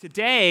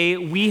Today,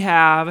 we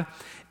have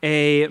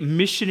a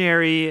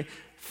missionary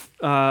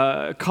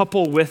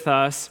couple with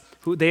us.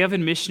 They have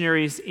been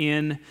missionaries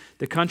in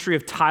the country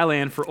of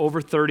Thailand for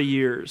over 30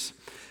 years.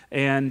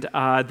 And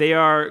they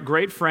are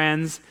great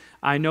friends.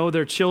 I know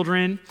their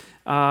children,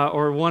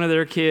 or one of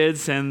their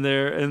kids, and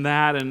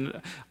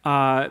the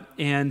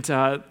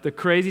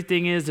crazy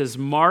thing is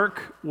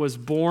Mark was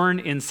born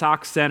in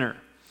Sauk Center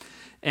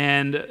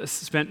and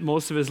spent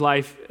most of his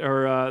life,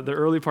 or the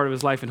early part of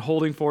his life, in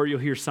Holdingford. You'll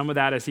hear some of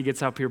that as he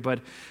gets up here. But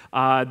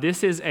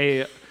this is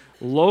a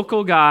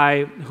local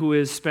guy who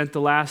has spent the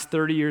last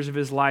 30 years of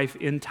his life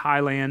in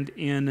Thailand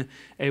in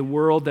a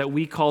world that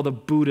we call the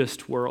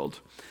Buddhist world.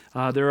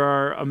 There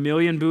are 1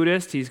 million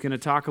Buddhists. He's going to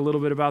talk a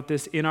little bit about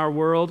this in our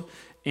world.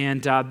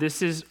 And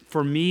this is,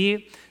 for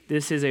me,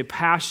 this is a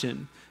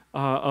passion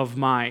of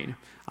mine.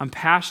 I'm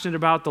passionate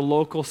about the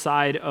local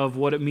side of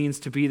what it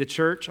means to be the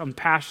church. I'm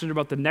passionate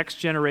about the next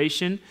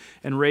generation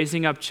and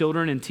raising up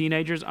children and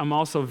teenagers. I'm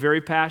also very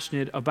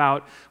passionate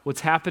about what's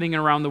happening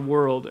around the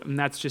world, and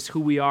that's just who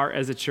we are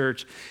as a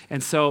church.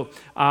 And so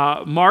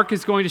Mark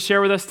is going to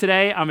share with us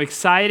today. I'm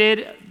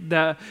excited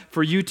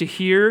for you to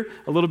hear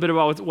a little bit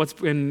about what's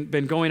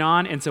been going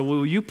on. And so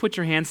will you put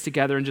your hands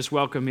together and just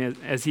welcome him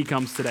as he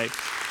comes today.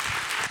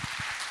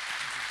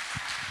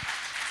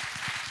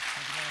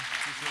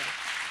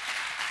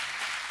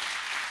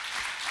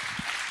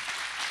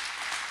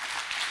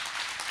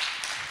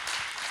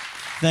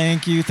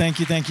 Thank you.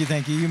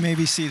 You may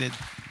be seated.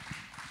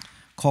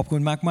 ขอบคุ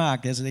ณมา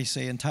ก as they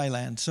say in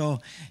Thailand. So,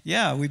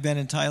 yeah, we've been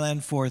in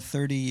Thailand for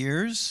 30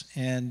 years,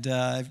 and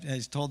I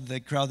told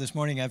the crowd this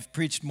morning I've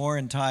preached more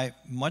in Thai,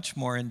 much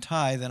more in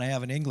Thai than I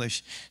have in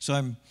English.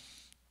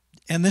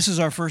 And this is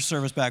our first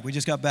service back. We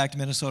just got back to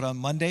Minnesota on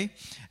Monday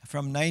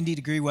from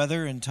 90-degree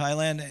weather in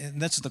Thailand, and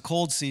that's the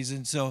cold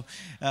season, so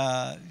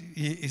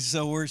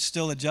we're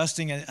still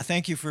adjusting.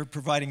 Thank you for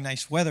providing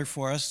nice weather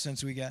for us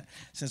since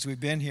we've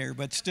been here,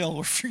 but still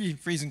we're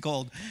freezing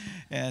cold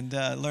and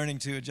learning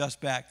to adjust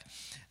back.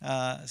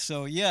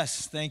 So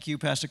yes, thank you,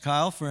 Pastor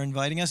Kyle, for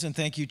inviting us, and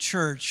thank you,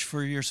 church,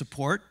 for your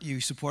support.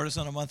 You support us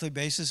on a monthly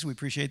basis. We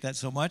appreciate that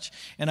so much.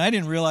 And I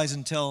didn't realize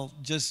until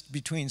just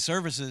between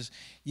services,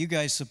 you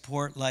guys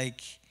support like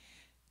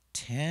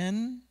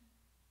 10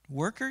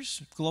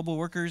 workers, global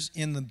workers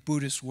in the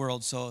Buddhist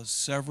world. So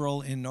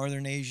several in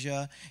Northern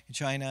Asia,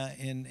 China,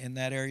 in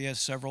that area,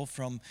 several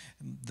from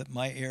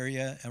my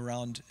area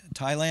around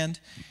Thailand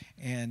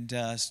and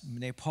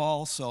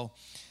Nepal. So,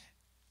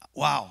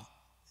 wow.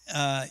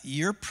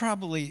 You're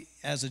probably,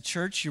 as a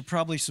church, you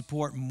probably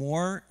support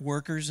more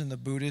workers in the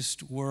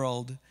Buddhist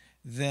world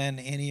than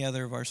any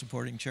other of our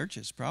supporting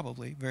churches,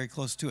 probably, very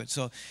close to it.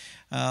 So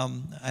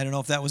I don't know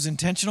if that was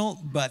intentional,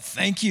 but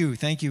thank you.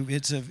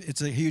 It's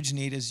a huge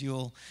need, as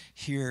you'll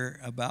hear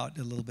about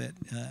a little bit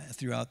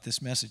throughout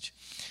this message.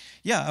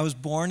 Yeah, I was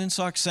born in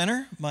Sauk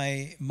Center.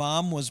 My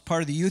mom was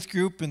part of the youth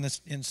group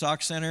in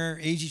Sauk Center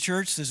AG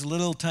Church. There's a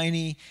little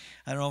tiny,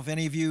 I don't know if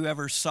any of you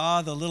ever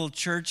saw the little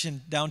church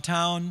in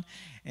downtown,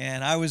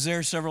 and I was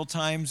there several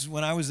times.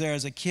 When I was there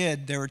as a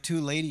kid, there were 2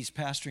 ladies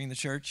pastoring the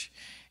church.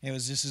 It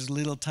was just this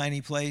little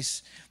tiny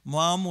place.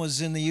 Mom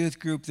was in the youth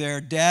group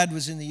there. Dad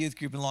was in the youth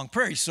group in Long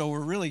Prairie. So we're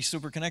really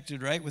super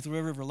connected, right, with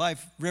River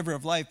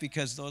of Life,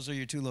 because those are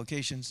your 2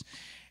 locations.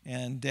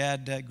 And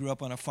Dad grew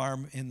up on a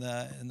farm in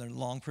the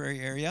Long Prairie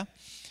area.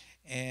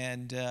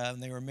 And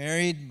they were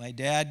married. My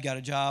dad got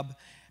a job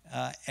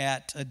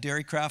at a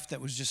dairy craft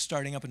that was just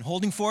starting up in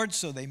Holdingford.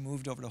 So they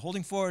moved over to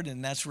Holdingford,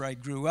 and that's where I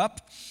grew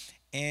up.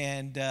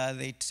 And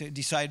they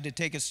decided to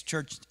take us to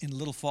church in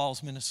Little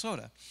Falls,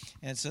 Minnesota.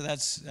 And so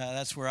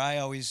that's where I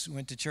always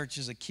went to church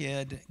as a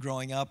kid,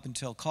 growing up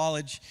until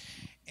college.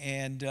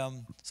 And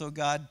so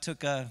God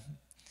took a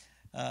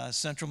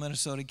central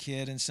Minnesota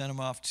kid and sent him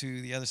off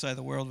to the other side of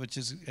the world, which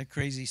is a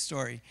crazy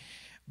story.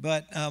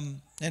 But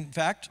in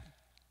fact,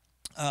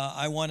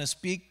 I want to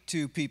speak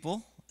to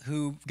people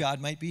who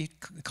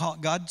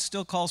God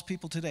still calls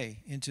people today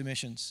into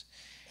missions.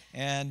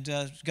 And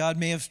God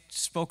may have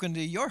spoken to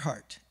your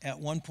heart at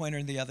one point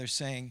or the other,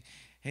 saying,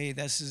 hey,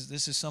 this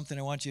is something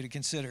I want you to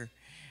consider.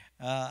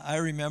 I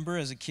remember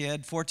as a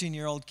kid,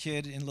 14-year-old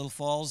kid in Little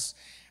Falls,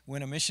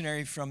 when a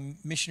missionary from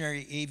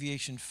Missionary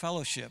Aviation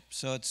Fellowship,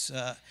 so it's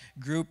a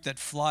group that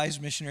flies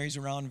missionaries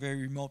around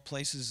very remote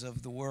places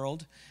of the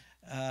world,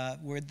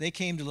 where they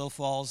came to Little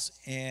Falls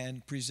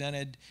and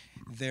presented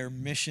their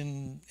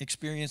mission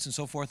experience and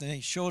so forth, and they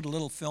showed a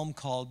little film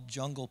called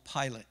Jungle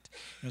Pilot.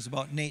 It was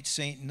about Nate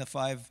Saint and the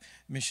 5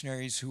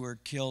 missionaries who were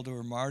killed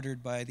or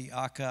martyred by the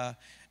Aka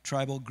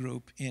tribal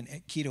group in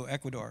Quito,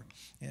 Ecuador,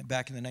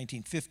 back in the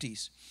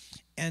 1950s.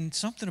 And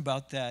something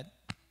about that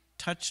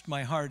touched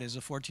my heart as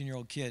a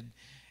 14-year-old kid,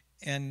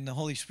 and the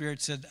Holy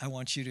Spirit said, I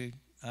want you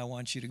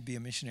to be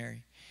a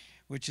missionary,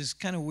 which is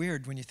kind of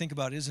weird when you think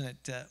about it, isn't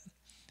it?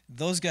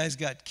 Those guys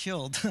got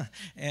killed,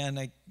 and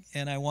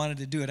I wanted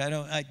to do it.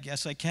 I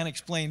guess I can't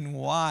explain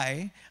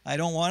why. I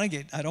don't want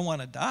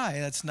to die.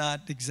 That's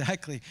not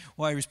exactly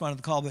why I responded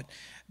to the call.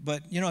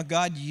 But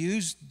God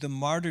used the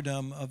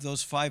martyrdom of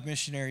those 5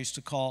 missionaries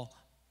to call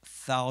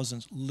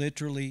thousands,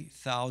 literally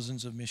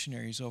thousands of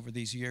missionaries over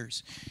these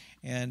years,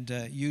 and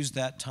used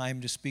that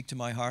time to speak to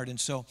my heart. And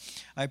so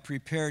I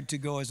prepared to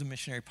go as a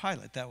missionary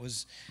pilot. That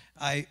was,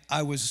 I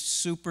was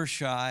super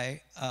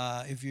shy.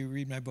 If you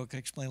read my book, I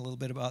explain a little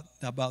bit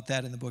about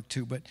that in the book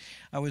too. But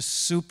I was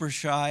super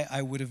shy.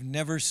 I would have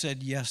never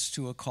said yes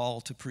to a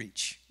call to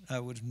preach. I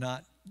would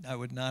not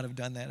have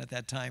done that at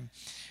that time.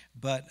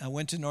 But I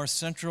went to North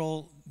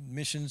Central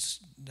missions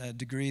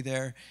degree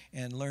there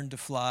and learned to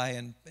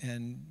fly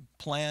and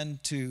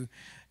planned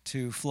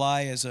to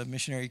fly as a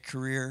missionary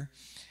career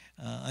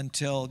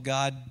until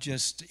God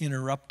just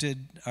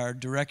interrupted our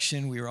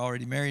direction. We were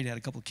already married, had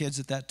a couple of kids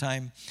at that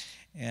time,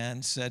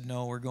 and said,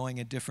 no, we're going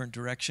a different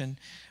direction.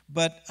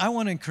 But I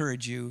want to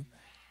encourage you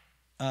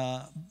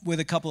with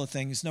a couple of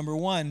things. Number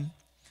one,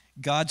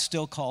 God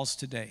still calls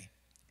today,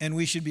 and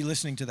we should be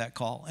listening to that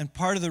call. And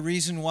part of the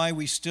reason why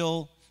we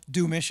still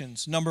do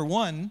missions, number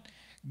one,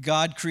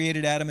 God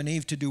created Adam and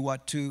Eve to do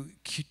what? To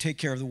take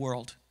care of the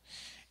world.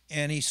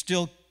 And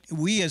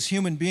we as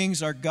human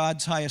beings are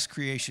God's highest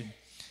creation.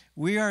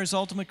 We are his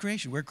ultimate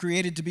creation. We're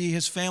created to be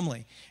his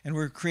family, and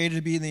we're created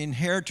to be the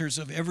inheritors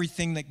of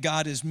everything that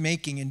God is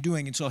making and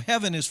doing. And so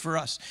heaven is for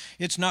us.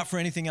 It's not for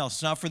anything else.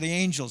 It's not for the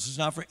angels. It's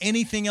not for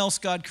anything else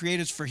God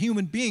created. It's for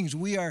human beings.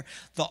 We are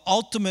the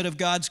ultimate of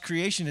God's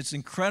creation. It's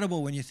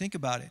incredible when you think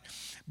about it.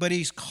 But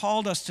he's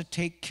called us to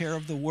take care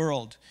of the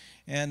world.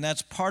 And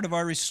that's part of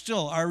our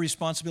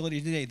responsibility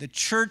today. The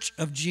Church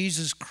of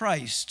Jesus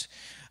Christ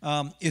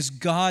is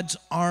God's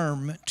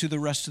arm to the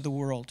rest of the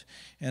world.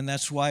 And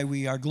that's why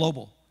we are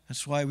global.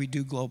 That's why we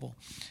do global.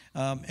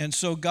 And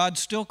so God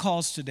still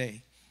calls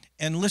today.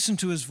 And listen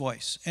to his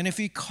voice. And if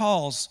he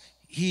calls,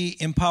 he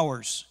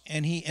empowers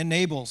and he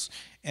enables.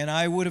 And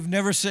I would have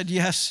never said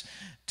yes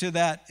to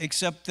that,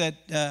 except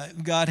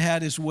that God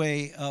had his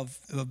way of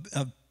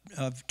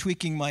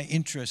tweaking my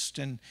interest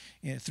and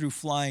through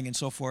flying and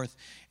so forth,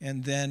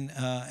 and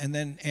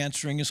then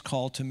answering his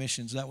call to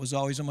missions. That was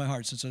always on my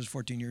heart since I was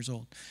 14 years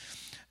old.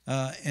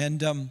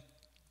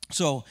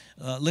 So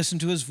listen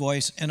to his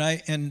voice,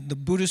 and the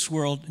Buddhist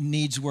world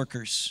needs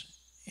workers.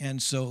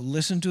 And so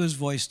listen to his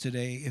voice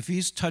today. If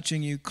he's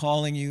touching you,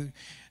 calling you,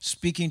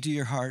 speaking to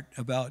your heart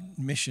about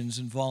missions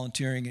and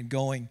volunteering and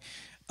going,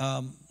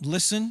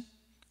 listen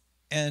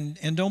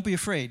and don't be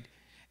afraid.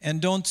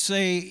 And don't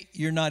say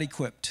you're not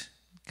equipped,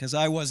 because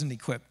I wasn't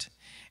equipped.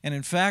 And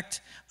in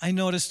fact, I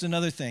noticed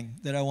another thing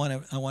that I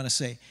want to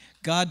say.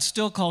 God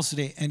still calls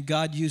today, and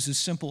God uses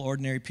simple,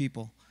 ordinary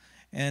people.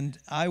 And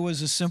I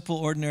was a simple,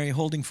 ordinary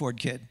Holdingford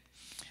kid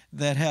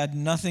that had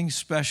nothing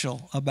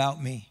special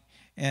about me.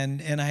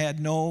 And I had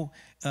no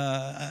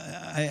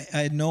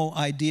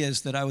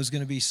ideas that I was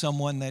going to be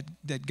someone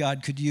that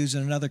God could use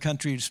in another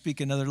country to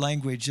speak another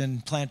language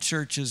and plant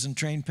churches and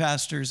train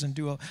pastors and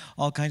do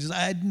all kinds of.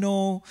 I had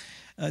no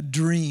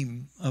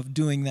dream of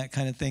doing that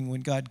kind of thing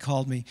when God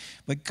called me.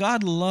 But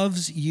God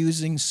loves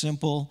using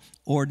simple,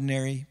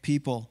 ordinary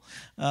people.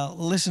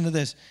 Listen to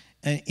this.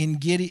 In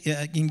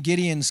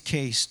Gideon's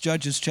case,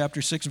 Judges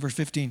chapter 6 and verse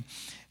 15,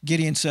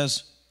 Gideon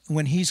says,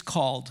 when he's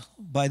called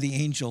by the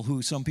angel,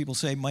 who some people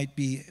say might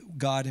be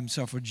God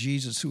himself or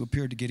Jesus who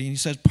appeared to Gideon, he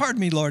says, "Pardon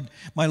me, Lord,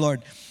 my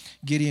Lord."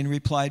 Gideon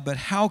replied, "But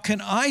how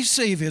can I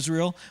save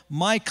Israel?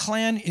 My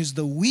clan is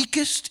the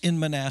weakest in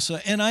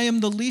Manasseh, and I am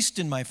the least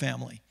in my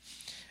family."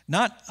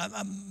 Not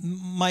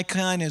my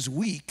clan is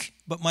weak,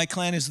 but my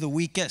clan is the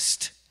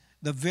weakest,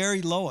 the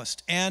very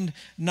lowest. And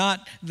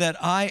not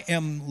that I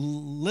am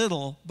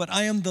little, but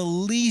I am the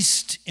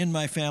least in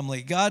my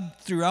family. God,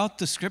 throughout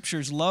the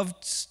scriptures,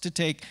 loves to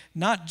take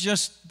not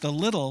just the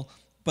little,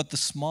 but the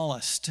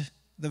smallest,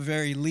 the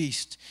very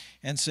least,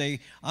 and say,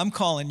 I'm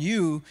calling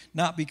you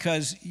not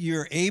because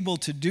you're able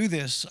to do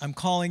this. I'm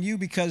calling you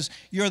because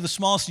you're the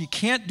smallest. You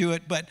can't do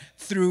it, but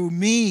through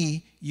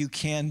me, you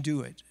can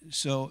do it.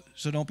 So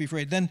don't be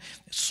afraid. Then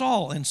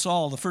Saul,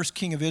 the first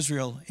king of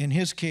Israel, in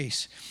his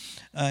case,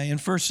 in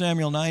 1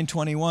 Samuel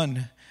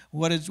 9:21,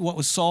 what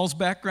was Saul's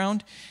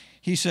background?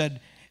 He said,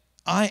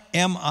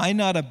 Am I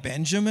not a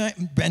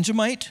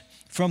Benjamite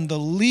from the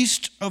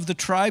least of the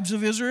tribes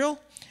of Israel?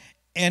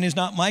 And is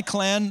not my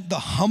clan the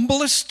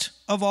humblest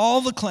of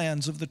all the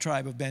clans of the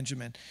tribe of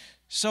Benjamin?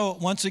 So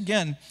once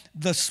again,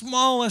 the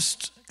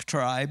smallest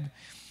tribe,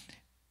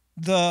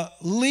 the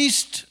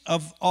least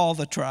of all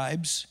the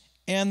tribes,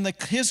 and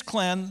his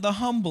clan the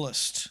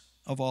humblest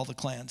of all the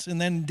clans. And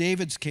then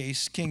David's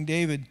case, King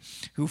David,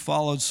 who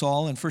followed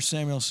Saul in 1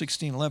 Samuel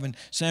 16:11,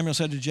 Samuel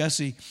said to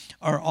Jesse,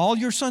 "Are all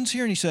your sons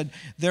here?" And he said,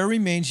 "There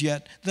remains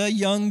yet the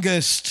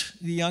youngest."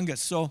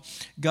 So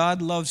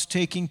God loves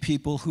taking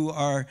people who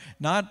are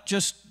not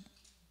just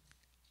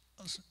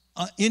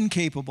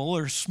incapable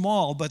or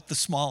small, but the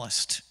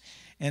smallest,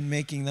 and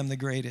making them the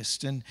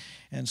greatest. And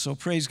so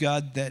praise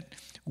God that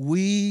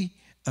we,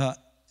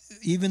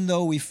 even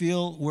though we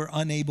feel we're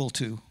unable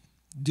to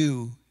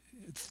do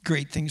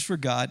great things for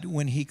God,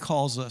 when he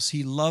calls us,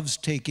 he loves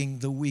taking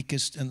the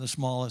weakest and the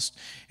smallest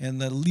and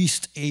the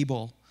least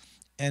able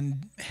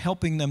and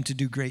helping them to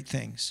do great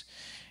things.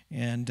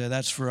 And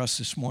that's for us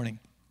this morning.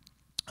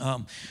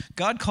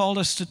 God called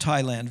us to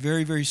Thailand,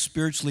 very, very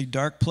spiritually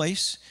dark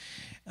place.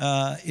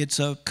 It's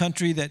a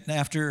country that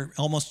after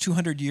almost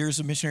 200 years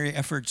of missionary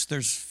efforts,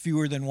 there's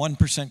fewer than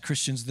 1%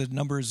 Christians. The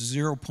number is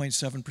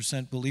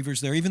 0.7%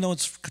 believers there. Even though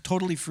it's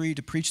totally free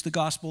to preach the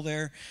gospel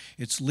there,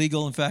 it's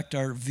legal. In fact,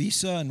 our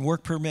visa and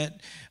work permit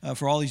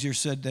for all these years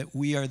said that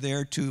we are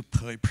there to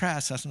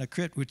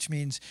prasasnakrit, which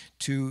means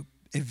to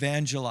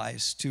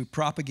evangelize, to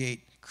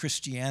propagate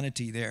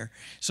Christianity there.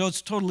 So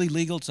it's totally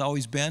legal. It's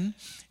always been.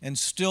 And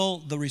still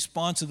the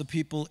response of the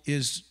people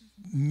is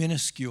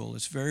minuscule.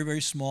 It's very,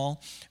 very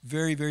small,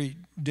 very, very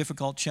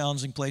difficult,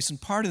 challenging place. And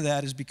part of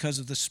that is because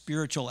of the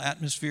spiritual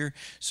atmosphere.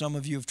 Some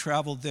of you have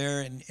traveled there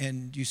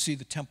and you see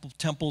the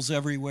temples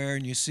everywhere,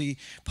 and you see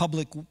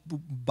public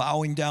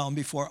bowing down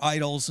before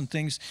idols and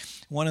things.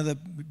 One of the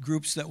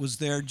groups that was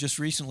there just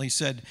recently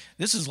said,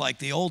 this is like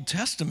the Old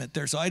Testament.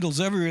 There's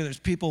idols everywhere. There's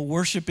people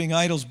worshiping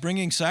idols,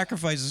 bringing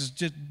sacrifices.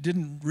 Just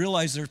didn't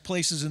realize there's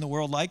places in the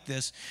world like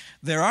this.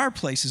 There are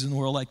places in the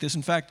world like this.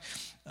 In fact,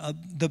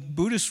 the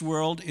Buddhist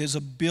world is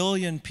 1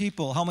 billion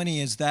people. How many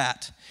is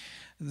that?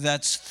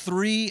 That's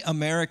 3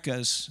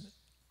 Americas.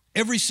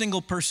 Every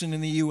single person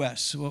in the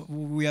U.S.,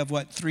 we have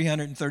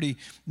 330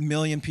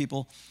 million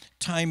people,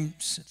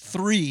 times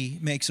 3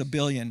 makes 1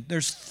 billion.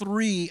 There's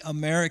 3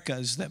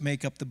 Americas that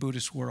make up the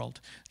Buddhist world,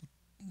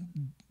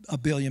 1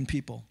 billion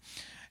people.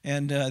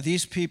 And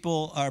these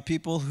people are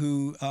people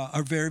who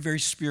are very, very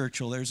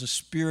spiritual. There's a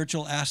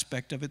spiritual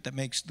aspect of it that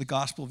makes the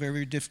gospel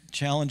very, very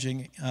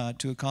challenging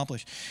to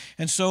accomplish.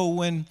 And so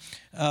when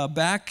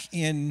back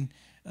in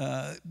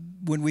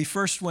when we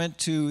first went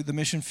to the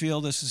mission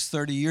field, this is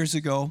 30 years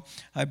ago,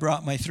 I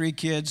brought my 3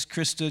 kids,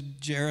 Krista,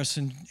 Jairus,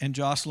 and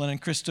Jocelyn.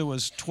 And Krista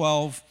was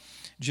 12,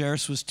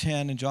 Jairus was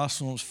 10, and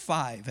Jocelyn was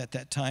 5 at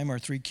that time, our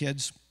 3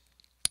 kids.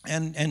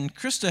 And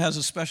Krista has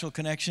a special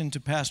connection to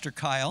Pastor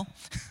Kyle,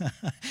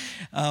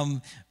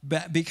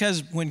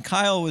 because when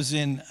Kyle was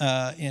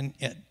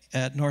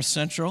at North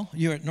Central,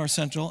 you were at North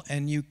Central,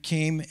 and you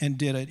came and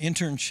did an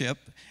internship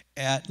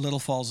at Little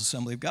Falls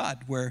Assembly of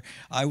God, where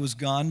I was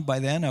gone by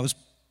then. I was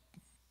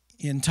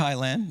in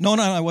Thailand. No,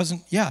 I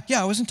wasn't. Yeah,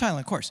 I was in Thailand,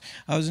 of course.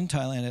 I was in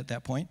Thailand at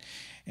that point.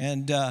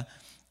 And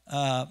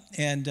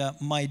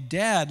my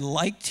dad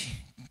liked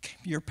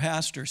your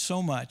pastor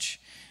so much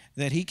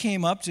that he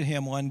came up to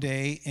him one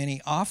day and he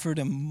offered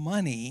him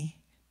money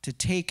to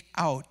take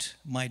out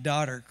my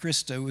daughter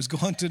Krista, who was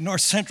going to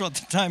North Central at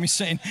the time. He's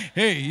saying,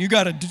 "Hey, you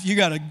gotta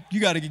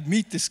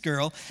meet this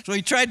girl." So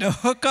he tried to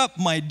hook up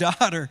my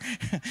daughter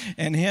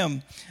and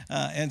him,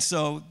 and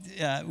so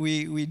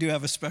we do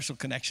have a special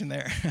connection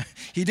there.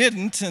 He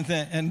didn't,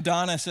 and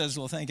Donna says,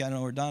 "Well, thank you." I don't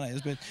know where Donna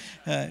is, but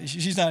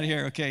she's not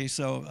here. Okay,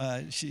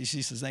 so she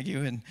says thank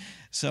you, and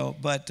so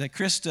but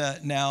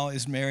Krista now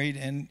is married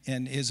and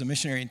is a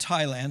missionary in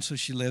Thailand. So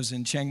she lives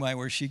in Chiang Mai,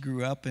 where she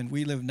grew up, and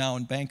we live now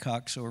in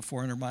Bangkok, so we're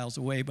 400 miles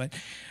away. But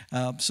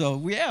so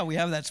we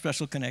have that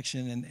special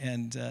connection,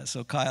 and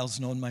so Kyle's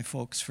known my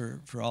folks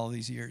for all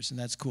these years, and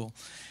that's cool.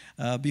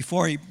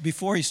 Before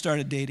he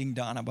started dating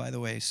Donna, by the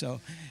way, so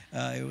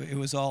it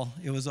was all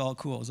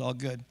cool. It was all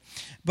good.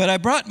 But I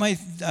brought my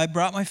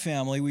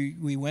family.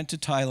 We went to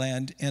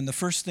Thailand, and the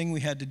first thing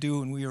we had to do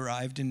when we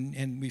arrived,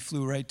 and we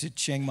flew right to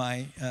Chiang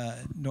Mai,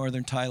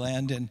 northern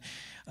Thailand, and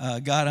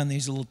got on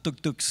these little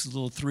tuk-tuks,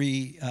 little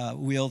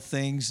 3-wheel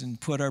things, and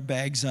put our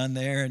bags on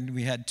there, and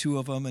we had 2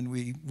 of them, and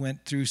we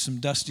went through some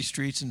dusty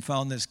streets and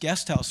found this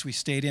guest house we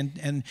stayed in.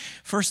 And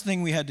first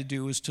thing we had to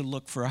do was to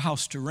look for a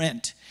house to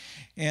rent.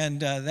 And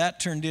that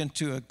turned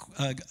into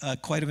a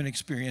quite of an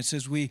experience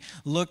as we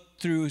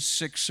looked through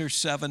 6 or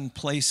 7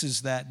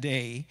 places that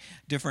day,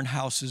 different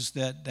houses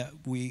that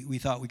we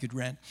thought we could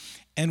rent.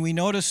 And we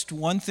noticed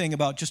one thing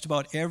about just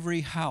about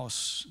every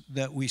house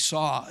that we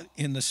saw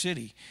in the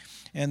city,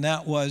 and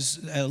that was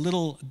a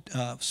little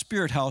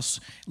spirit house.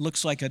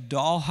 Looks like a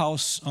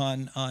dollhouse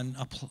on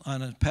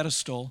a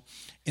pedestal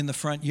in the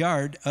front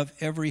yard of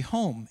every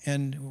home.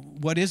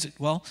 And what is it?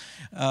 Well,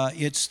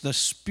 it's the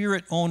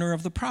spirit owner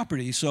of the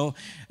property. So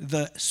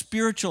the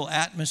spiritual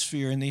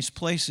atmosphere in these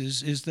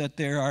places is that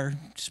there are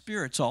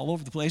spirits all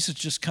over the place.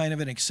 It's just kind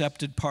of an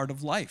accepted part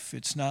of life.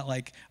 It's not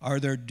like, are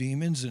there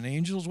demons and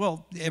angels?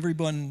 Well,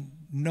 everyone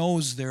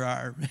knows there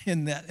are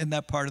in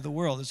that part of the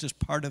world. It's just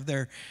part of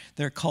their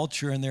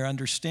culture and their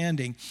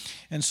understanding.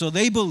 And so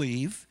they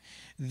believe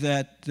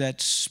that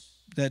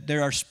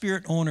there are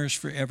spirit owners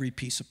for every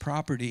piece of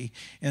property.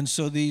 And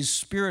so these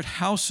spirit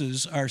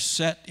houses are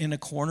set in a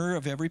corner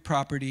of every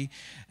property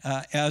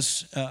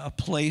as a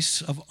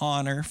place of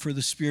honor for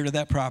the spirit of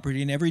that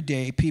property. And every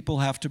day people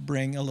have to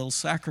bring a little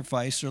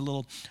sacrifice or a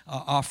little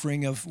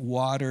offering of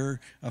water,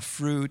 a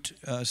fruit,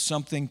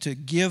 something to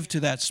give to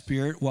that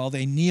spirit while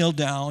they kneel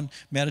down,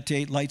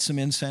 meditate, light some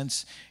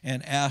incense,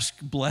 and ask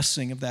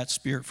blessing of that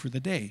spirit for the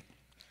day.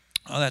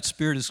 That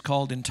spirit is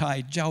called in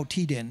Thai Jau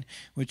Tiden,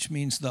 which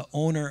means the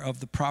owner of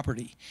the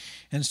property.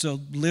 And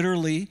so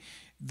literally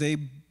they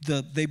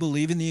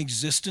believe in the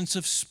existence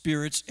of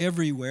spirits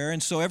everywhere.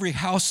 And so every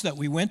house that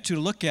we went to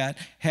look at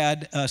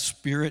had a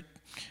spirit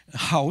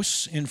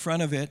house in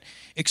front of it,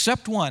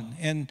 except one.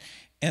 And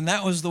And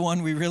that was the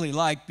one we really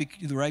liked,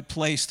 the right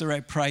place, the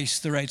right price,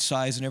 the right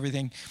size and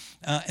everything.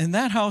 And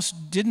that house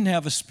didn't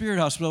have a spirit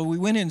house, but we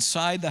went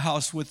inside the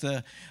house with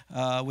the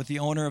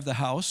owner of the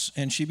house,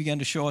 and she began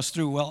to show us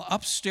through. Well,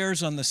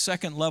 upstairs on the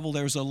second level,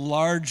 there was a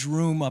large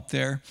room up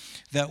there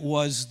that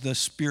was the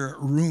spirit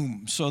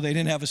room. So they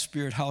didn't have a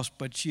spirit house,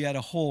 but she had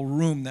a whole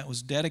room that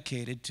was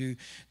dedicated to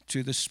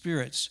the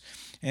spirits.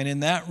 And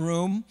in that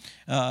room,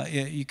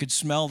 you could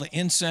smell the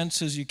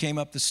incense as you came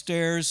up the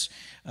stairs.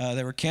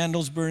 There were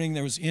candles burning.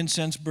 There was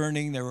incense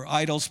burning. There were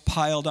idols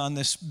piled on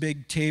this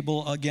big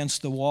table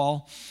against the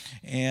wall.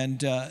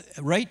 And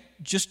right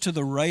just to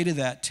the right of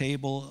that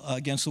table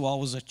against the wall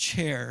was a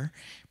chair.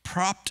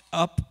 Propped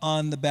up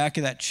on the back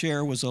of that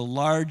chair was a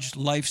large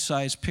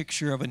life-size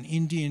picture of an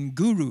Indian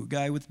guru,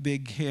 guy with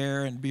big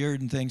hair and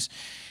beard and things,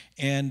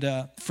 and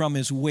from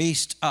his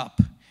waist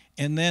up.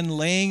 And then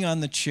laying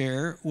on the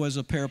chair was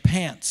a pair of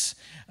pants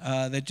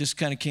that just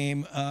kind of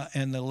came,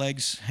 and the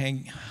legs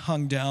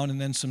hung down, and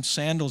then some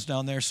sandals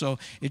down there. So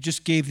it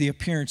just gave the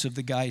appearance of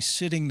the guy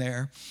sitting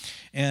there.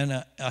 And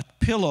a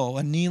pillow,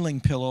 a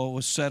kneeling pillow,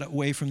 was set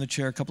away from the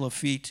chair a couple of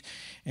feet,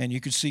 and you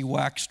could see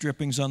wax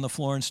drippings on the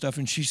floor and stuff.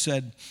 And she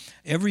said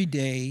every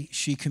day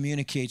she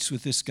communicates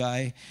with this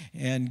guy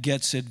and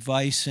gets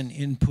advice and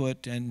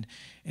input and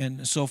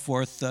so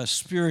forth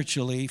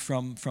spiritually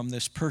from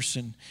this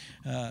person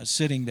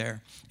sitting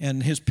there.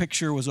 And his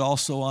picture was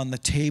also on the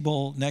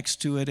table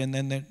next to it, and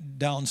then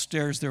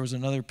downstairs there was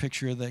another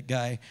picture of that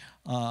guy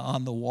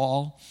on the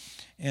wall.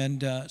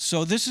 And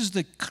so this is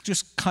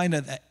just kind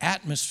of the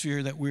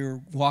atmosphere that we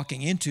were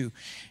walking into.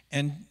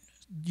 And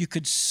you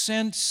could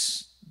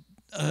sense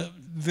a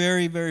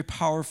very, very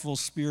powerful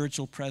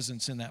spiritual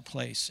presence in that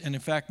place. And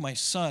in fact, my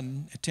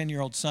son, a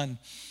 10-year-old son,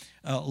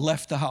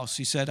 left the house.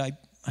 He said,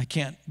 I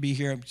can't be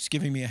here. It's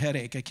giving me a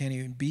headache. I can't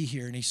even be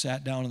here. And he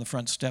sat down on the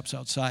front steps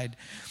outside.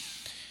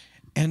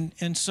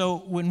 And so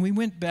when we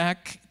went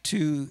back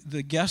to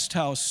the guest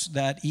house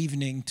that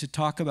evening to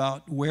talk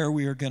about where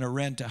we were going to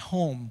rent a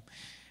home,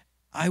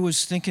 I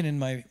was thinking in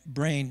my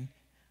brain,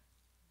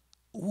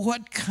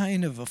 what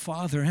kind of a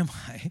father am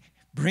I,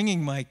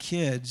 bringing my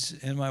kids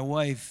and my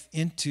wife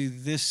into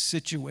this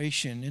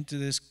situation, into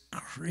this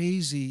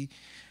crazy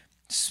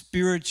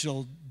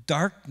spiritual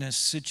darkness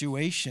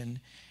situation?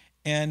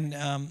 And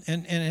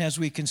as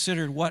we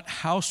considered what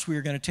house we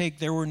were going to take,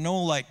 there were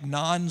no like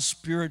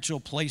non-spiritual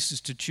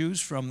places to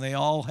choose from. They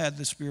all had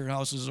the spirit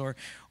houses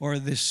or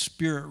this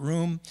spirit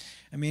room.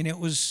 I mean, it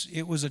was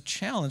a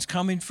challenge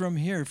coming from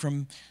here,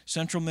 from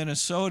central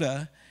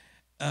Minnesota,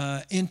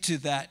 into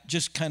that,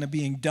 just kind of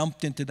being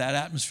dumped into that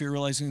atmosphere,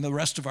 realizing the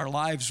rest of our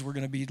lives we're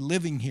going to be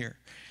living here.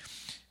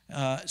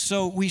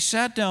 So we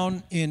sat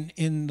down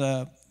in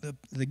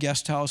the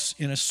guest house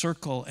in a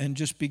circle and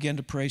just began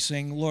to pray,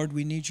 saying, Lord,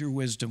 we need your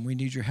wisdom. We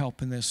need your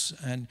help in this.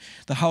 And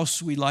the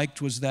house we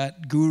liked was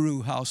that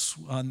guru house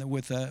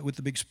with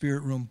the big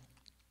spirit room.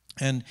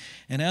 And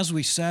as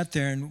we sat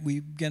there and we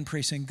began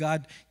praying, saying,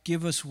 God,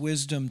 give us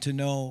wisdom to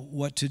know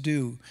what to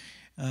do.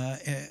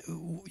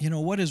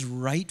 What is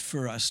right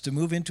for us to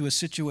move into a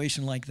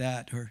situation like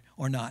that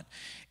or not.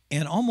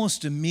 And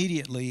almost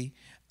immediately,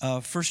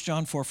 1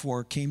 John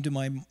 4:4 came to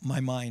my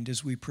mind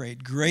as we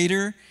prayed.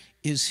 Greater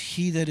is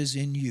he that is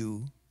in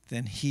you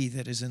than he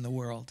that is in the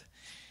world.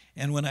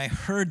 And when I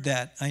heard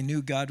that, I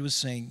knew God was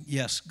saying,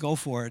 yes, go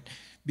for it,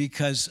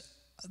 because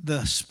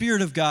the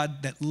Spirit of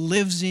God that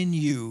lives in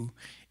you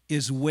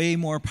is way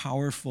more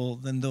powerful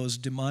than those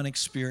demonic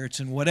spirits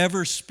and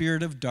whatever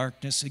spirit of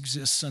darkness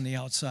exists on the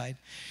outside.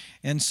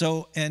 And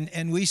so,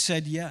 and we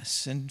said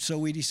yes. And so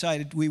we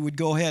decided we would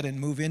go ahead and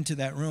move into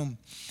that room.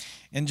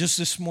 And just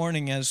this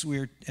morning, as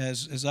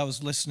I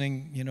was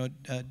listening,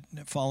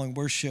 following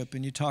worship,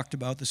 and you talked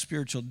about the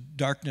spiritual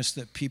darkness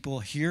that people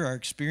here are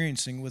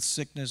experiencing with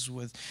sickness,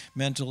 with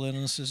mental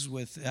illnesses,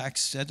 with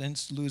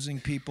accidents, losing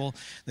people,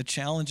 the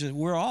challenges.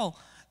 We're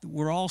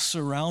all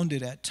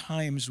surrounded at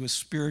times with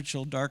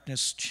spiritual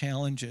darkness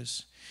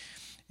challenges.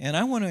 And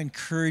I want to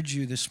encourage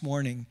you this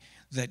morning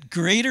that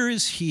greater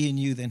is he in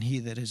you than he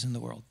that is in the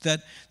world.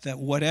 That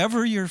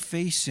whatever you're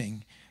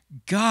facing,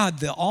 God,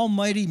 the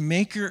almighty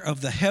maker of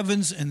the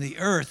heavens and the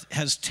earth,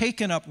 has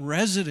taken up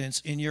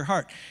residence in your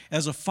heart.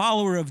 As a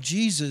follower of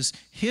Jesus,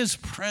 his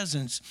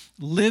presence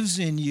lives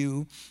in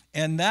you,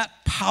 and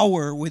that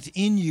power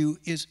within you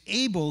is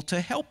able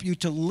to help you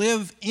to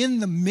live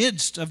in the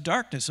midst of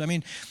darkness. I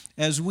mean,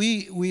 as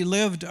we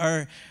lived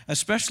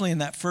especially in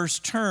that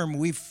first term,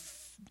 we've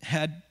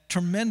had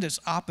tremendous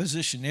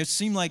opposition. It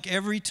seemed like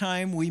every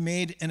time we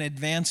made an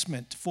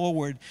advancement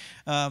forward,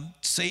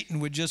 Satan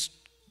would just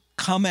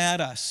come at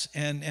us,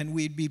 and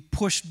we'd be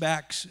pushed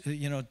back,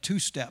 2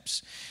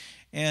 steps.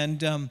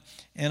 And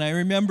I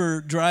remember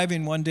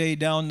driving one day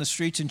down the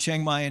streets in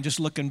Chiang Mai and just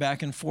looking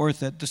back and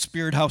forth at the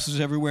spirit houses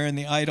everywhere and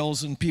the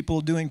idols and people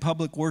doing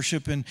public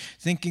worship and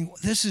thinking,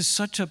 this is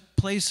such a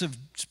place of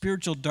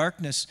spiritual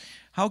darkness.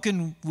 How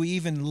can we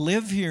even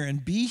live here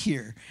and be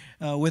here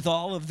with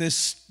all of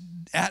this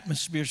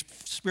atmosphere,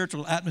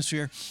 spiritual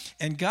atmosphere?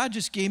 And God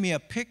just gave me a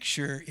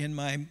picture in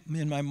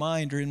my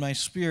mind or in my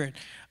spirit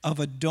of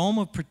a dome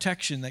of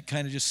protection that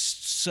kind of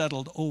just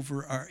settled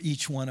over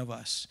each one of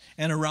us.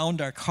 And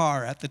around our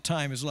car at the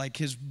time is like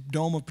his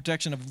dome of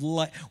protection of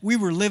light. We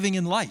were living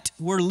in light.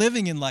 We're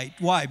living in light.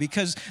 Why?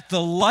 Because the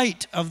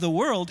light of the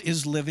world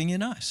is living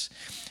in us.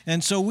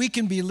 And so we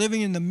can be living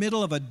in the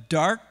middle of a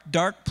dark,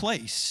 dark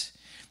place,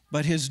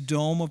 but his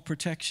dome of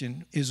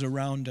protection is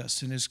around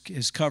us and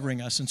is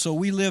covering us. And so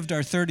we lived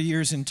our 30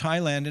 years in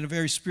Thailand in a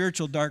very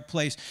spiritual, dark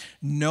place,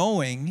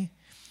 knowing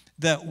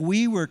that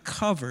we were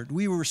covered,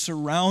 we were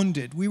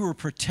surrounded, we were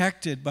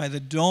protected by the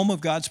dome of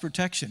God's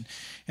protection.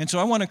 And so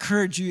I want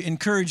to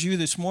encourage you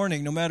this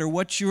morning, no matter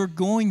what you're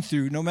going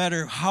through, no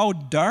matter how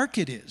dark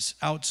it is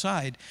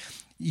outside,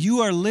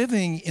 you are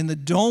living in the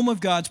dome of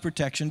God's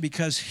protection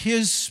because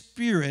his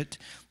Spirit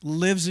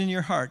lives in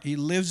your heart. He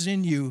lives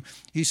in you.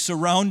 He's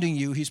surrounding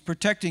you. He's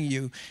protecting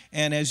you.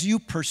 And as you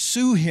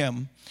pursue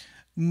him,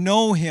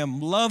 know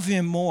him, love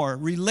him more,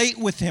 relate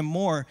with him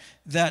more,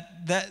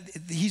 that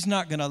he's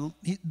not going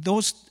to,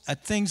 those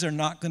things are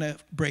not going to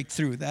break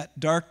through. That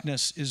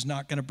darkness is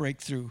not going to break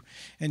through.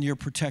 And you're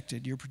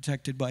protected. You're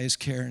protected by his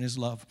care and his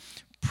love.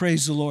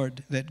 Praise the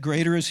Lord that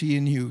greater is he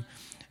in you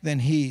than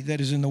he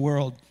that is in the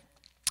world.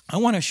 I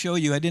want to show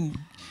you,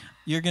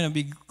 you're going to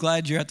be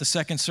glad you're at the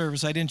second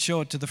service. I didn't show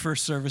it to the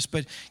first service,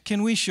 but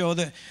can we show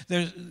that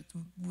there's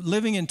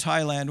living in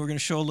Thailand? We're going to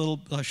show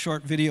a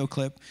short video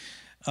clip.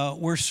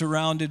 We're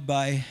surrounded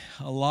by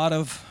a lot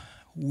of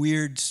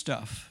weird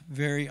stuff,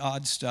 very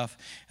odd stuff.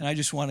 And I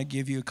just want to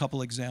give you a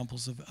couple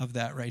examples of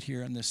that right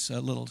here in this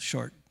little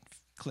short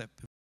clip.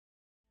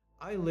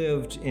 I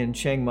lived in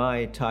Chiang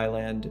Mai,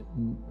 Thailand,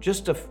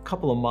 just a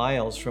couple of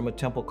miles from a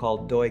temple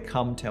called Doi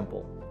Kham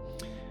Temple.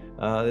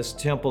 This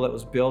temple that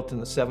was built in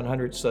the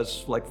 700s, so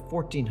it's like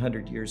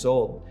 1,400 years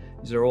old.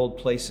 These are old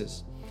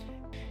places.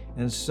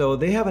 And so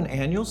they have an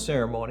annual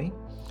ceremony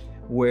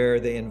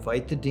where they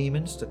invite the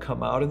demons to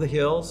come out of the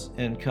hills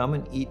and come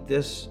and eat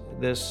this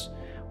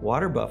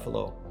water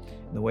buffalo.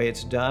 And the way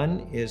it's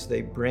done is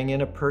they bring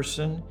in a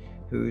person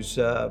who's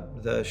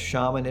the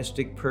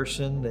shamanistic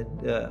person,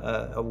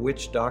 a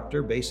witch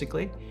doctor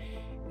basically,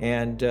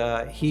 and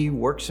he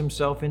works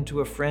himself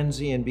into a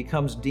frenzy and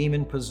becomes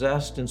demon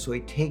possessed, and so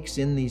he takes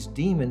in these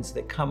demons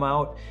that come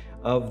out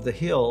of the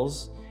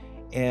hills,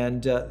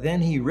 and then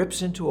he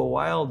rips into a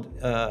wild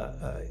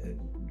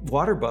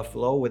water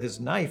buffalo with his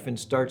knife and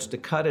starts to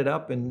cut it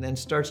up and then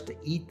starts to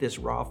eat this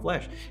raw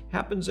flesh.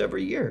 Happens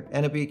every year,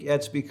 and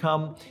it's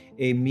become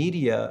a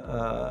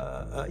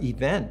media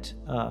event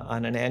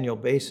on an annual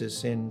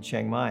basis in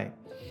Chiang Mai.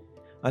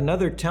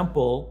 Another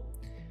temple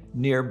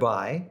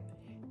nearby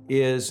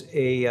is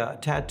a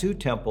tattoo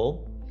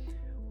temple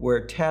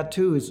where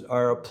tattoos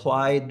are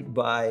applied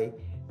by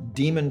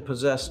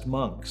demon-possessed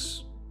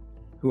monks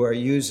who are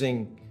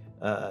using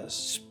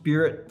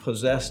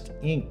spirit-possessed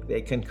ink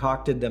they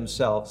concocted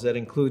themselves that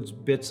includes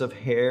bits of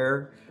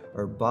hair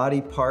or body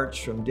parts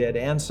from dead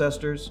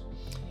ancestors.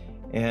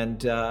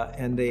 And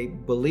they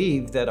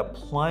believe that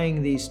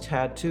applying these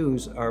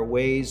tattoos are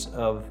ways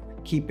of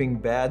keeping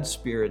bad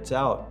spirits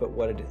out. But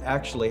what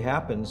actually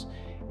happens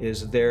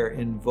is they're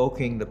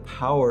invoking the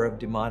power of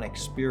demonic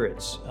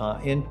spirits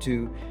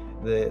into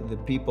the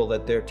people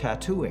that they're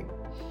tattooing.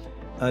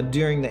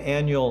 During the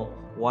annual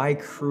Y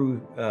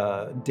Crew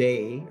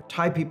Day,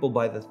 Thai people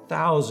by the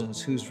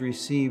thousands who's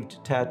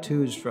received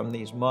tattoos from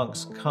these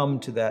monks come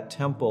to that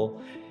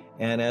temple,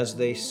 and as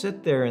they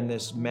sit there in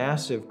this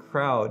massive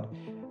crowd,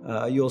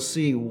 you'll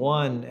see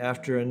one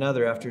after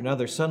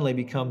another suddenly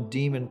become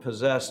demon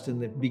possessed,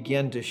 and they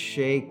begin to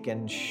shake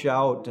and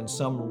shout, and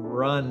some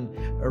run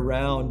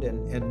around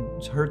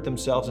and hurt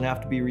themselves and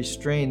have to be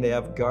restrained. They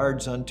have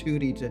guards on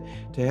duty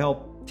to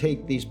help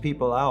take these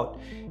people out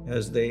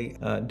as they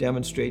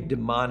demonstrate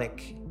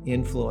demonic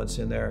influence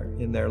in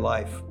their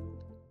life.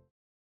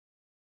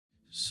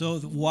 So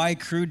the Y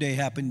Crew Day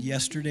happened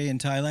yesterday in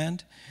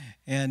Thailand,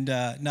 and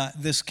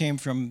this came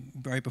from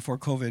right before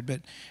COVID,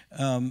 but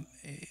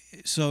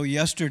so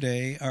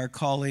yesterday our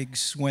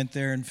colleagues went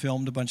there and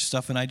filmed a bunch of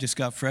stuff, and I just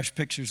got fresh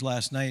pictures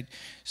last night.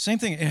 Same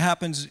thing, it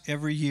happens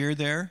every year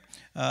there,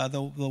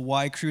 the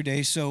Y Crew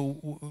Day.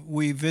 So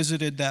we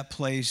visited that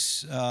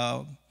place,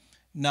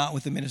 not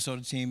with the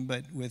Minnesota team,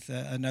 but with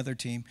another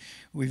team.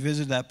 We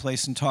visited that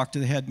place and talked to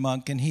the head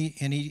monk, and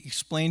he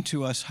explained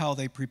to us how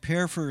they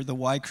prepare for the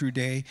Y Crew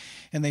Day,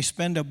 and they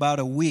spend about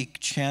a week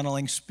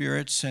channeling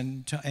spirits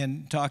and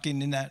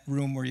talking in that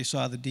room where you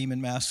saw the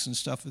demon masks and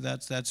stuff.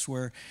 That's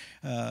where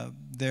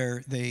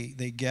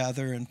they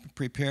gather and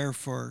prepare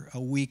for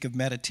a week of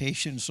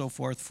meditation and so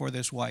forth for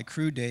this Y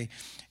Crew Day,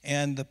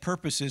 and the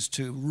purpose is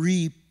to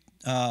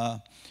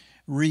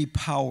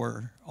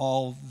repower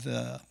all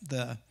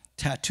the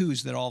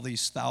tattoos that all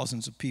these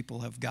thousands of people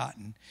have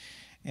gotten.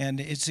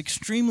 And it's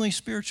extremely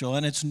spiritual,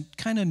 and it's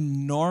kind of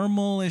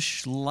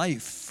normal-ish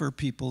life for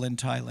people in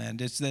Thailand.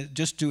 It's that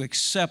just to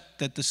accept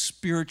that the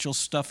spiritual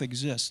stuff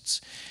exists.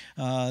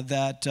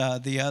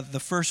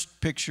 The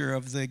first picture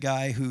of the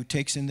guy who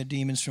takes in the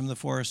demons from the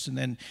forest and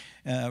then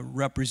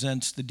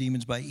represents the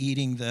demons by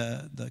eating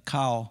the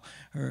cow,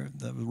 or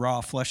the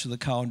raw flesh of the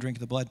cow and drink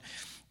the blood,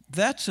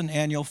 that's an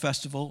annual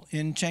festival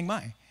in Chiang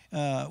Mai.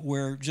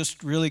 We're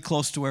just really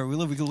close to where we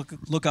live. We can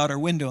look out our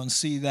window and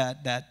see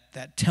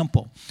that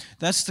temple.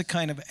 That's the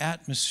kind of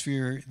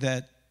atmosphere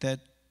that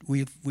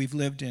we've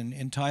lived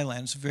in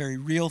Thailand. It's a very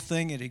real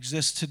thing. It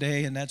exists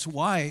today, and that's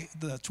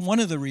one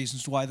of the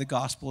reasons why the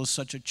gospel is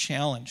such a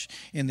challenge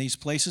in these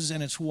places,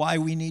 and it's why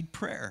we need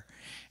prayer.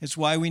 It's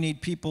why we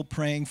need people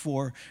praying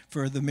for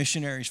the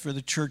missionaries, for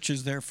the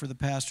churches there, for the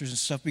pastors and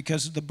stuff,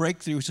 because the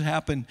breakthroughs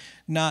happen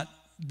not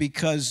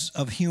because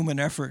of human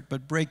effort,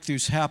 but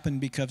breakthroughs happen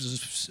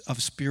because of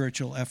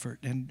spiritual effort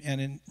and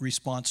in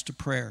response to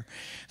prayer.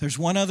 There's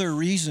one other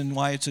reason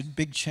why it's a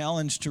big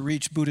challenge to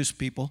reach Buddhist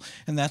people,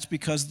 and that's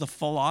because the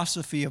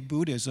philosophy of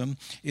Buddhism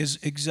is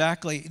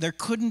there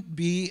couldn't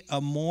be a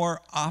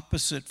more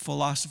opposite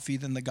philosophy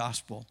than the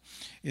gospel,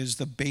 is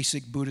the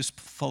basic Buddhist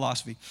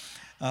philosophy.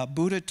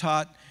 Buddha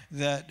taught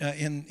that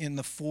in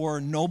the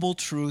Four Noble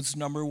Truths,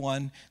 number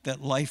one,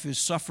 that life is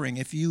suffering.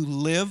 If you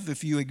live,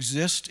 if you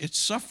exist, it's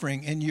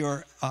suffering, and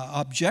your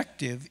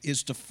objective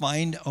is to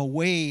find a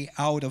way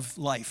out of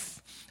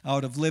life,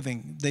 out of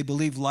living. They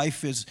believe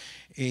life is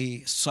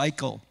a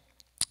cycle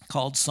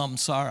called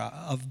samsara,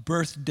 of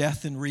birth,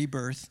 death, and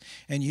rebirth,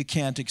 and you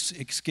can't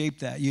escape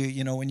that.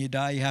 You know, when you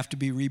die, you have to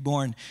be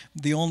reborn.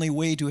 The only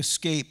way to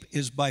escape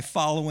is by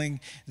following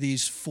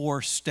these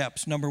 4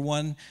 steps. Number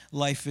one,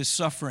 life is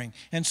suffering.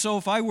 And so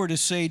if I were to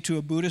say to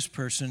a Buddhist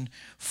person,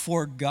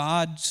 for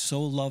God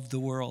so loved the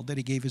world that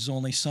he gave his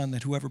only son,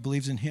 that whoever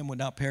believes in him would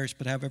not perish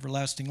but have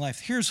everlasting life.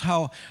 Here's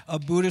how a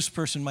Buddhist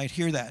person might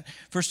hear that.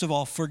 First of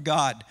all, for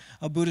God.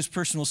 A Buddhist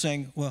person will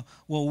say, well,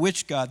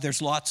 which God?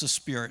 There's lots of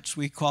spirits.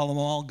 We call them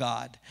all God.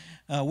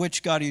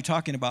 Which God are you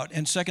talking about?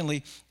 And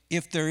secondly,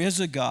 if there is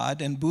a God,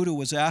 and Buddha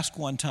was asked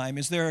one time,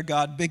 is there a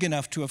God big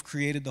enough to have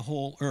created the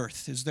whole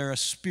earth? Is there a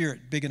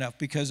spirit big enough?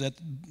 Because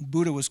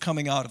Buddha was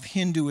coming out of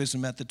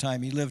Hinduism at the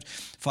time. He lived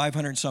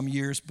 500 some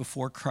years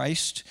before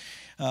Christ.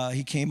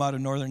 He came out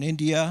of northern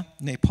India,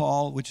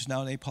 Nepal, which is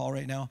now Nepal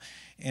right now,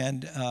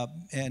 and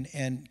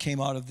came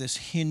out of this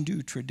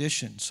Hindu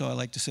tradition. So I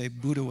like to say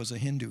Buddha was a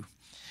Hindu.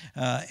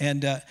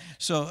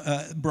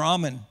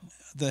 Brahman,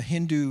 the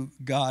Hindu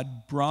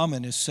god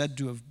Brahman, is said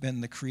to have been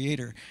the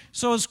creator.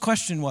 So his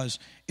question was,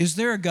 is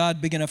there a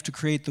God big enough to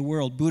create the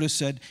world? Buddha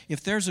said,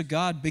 if there's a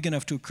God big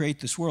enough to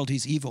create this world,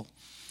 he's evil.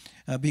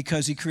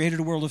 Because he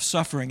created a world of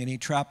suffering and he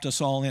trapped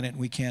us all in it and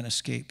we can't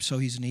escape. So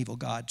he's an evil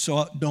God.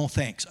 So no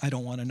thanks. I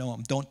don't want to know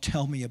him. Don't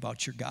tell me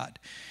about your God.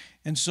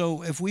 And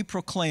so if we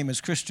proclaim as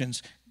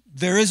Christians,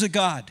 there is a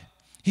God,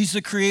 he's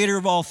the creator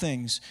of all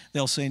things,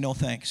 they'll say, no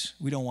thanks.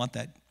 We don't want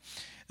that.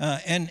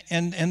 And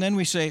then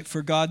we say,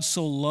 for God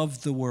so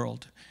loved the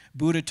world.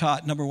 Buddha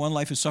taught, number one,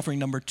 life is suffering.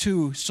 Number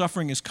two,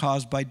 suffering is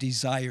caused by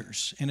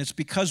desires. And it's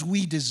because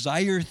we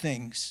desire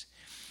things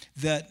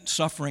that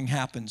suffering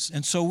happens.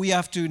 And so we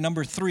have to,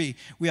 number three,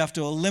 we have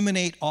to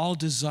eliminate all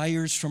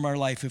desires from our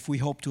life if we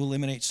hope to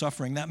eliminate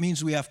suffering. That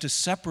means we have to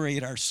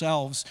separate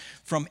ourselves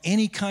from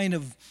any kind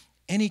of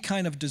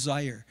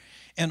desire.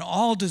 And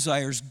all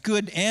desires,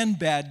 good and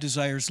bad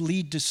desires,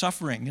 lead to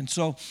suffering. And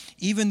so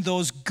even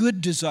those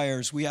good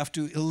desires we have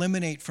to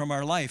eliminate from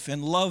our life.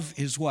 And love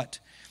is what?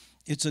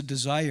 It's a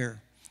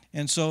desire.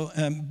 And so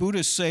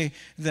Buddhists say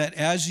that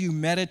as you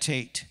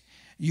meditate,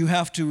 you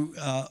have to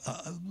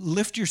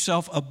lift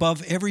yourself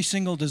above every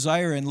single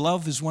desire, and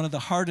love is one of the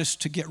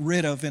hardest to get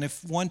rid of. And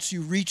if once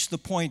you reach the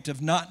point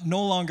of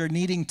no longer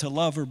needing to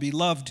love or be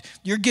loved,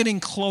 you're getting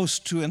close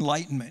to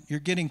enlightenment.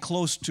 You're getting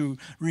close to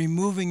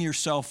removing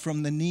yourself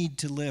from the need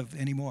to live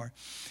anymore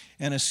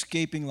and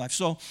escaping life.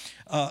 So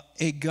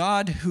a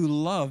God who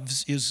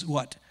loves is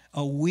what?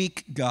 A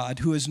weak God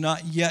who has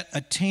not yet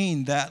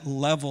attained that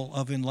level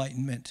of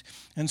enlightenment.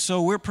 And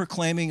so we're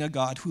proclaiming a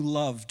God who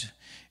loved.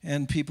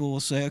 And people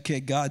will say, okay,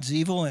 God's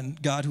evil and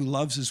God who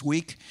loves is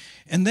weak.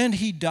 And then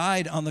he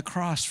died on the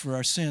cross for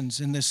our sins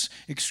in this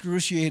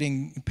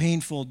excruciating,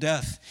 painful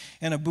death.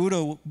 And a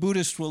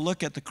Buddhist will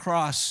look at the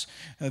cross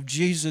of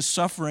Jesus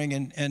suffering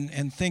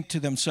and think to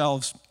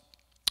themselves,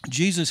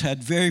 Jesus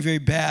had very, very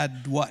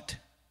bad what?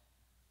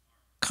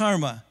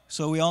 Karma.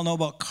 So we all know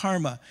about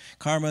karma.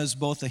 Karma is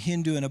both a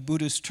Hindu and a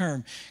Buddhist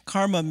term.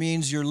 Karma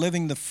means you're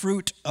living the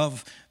fruit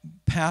of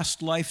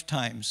past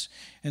lifetimes.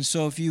 And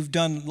so if you've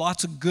done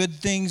lots of good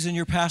things in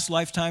your past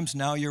lifetimes,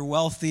 now you're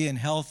wealthy and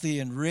healthy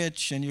and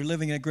rich and you're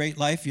living a great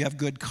life, you have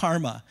good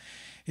karma.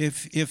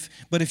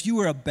 But if you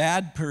were a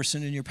bad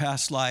person in your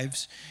past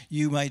lives,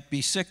 you might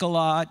be sick a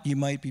lot, you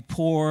might be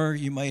poor,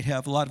 you might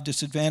have a lot of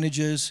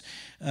disadvantages,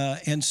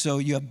 and so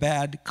you have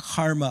bad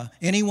karma.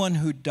 Anyone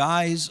who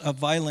dies a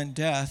violent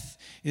death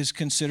is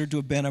considered to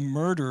have been a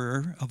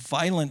murderer, a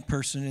violent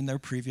person in their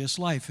previous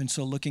life. And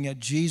so looking at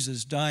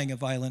Jesus dying a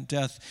violent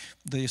death,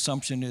 the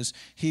assumption is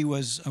he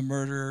was a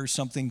murderer,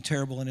 something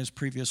terrible in his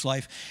previous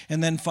life.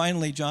 And then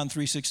finally, John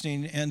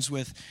 3:16 ends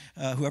with,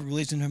 whoever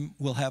believes in him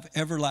will have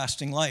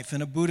everlasting life.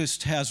 And a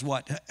Buddhist has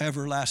what?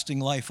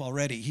 Everlasting life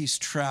already. He's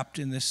trapped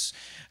in this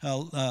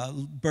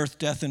birth,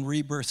 death, and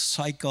rebirth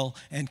cycle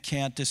and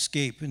can't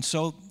escape. And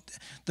so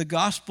the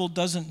gospel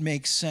doesn't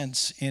make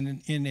sense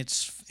in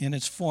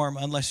its form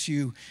unless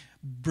you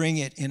bring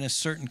it in a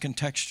certain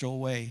contextual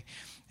way.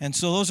 And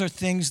so those are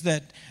things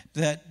that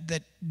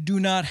do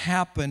not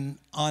happen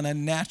on a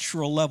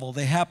natural level.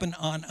 They happen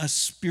on a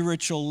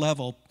spiritual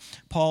level.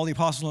 Paul, the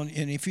apostle,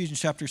 in Ephesians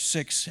chapter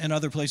 6 and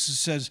other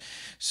places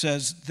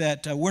says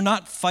that we're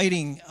not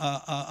fighting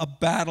a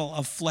battle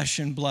of flesh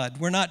and blood.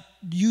 We're not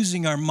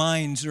using our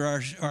minds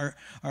or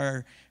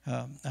our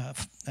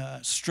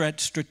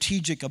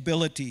strategic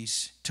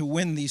abilities to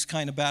win these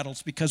kind of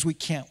battles, because we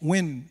can't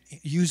win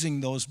using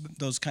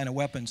those kind of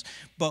weapons.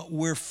 But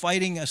we're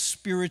fighting a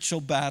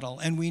spiritual battle,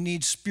 and we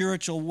need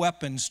spiritual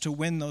weapons to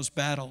win those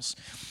battles.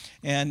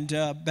 And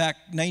back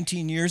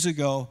 19 years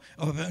ago,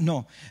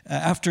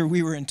 after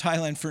we were in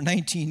Thailand for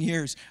 19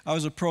 years, I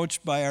was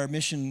approached by our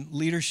mission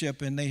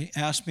leadership, and they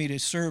asked me to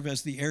serve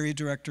as the area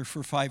director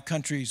for 5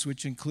 countries,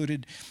 which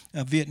included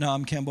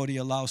Vietnam,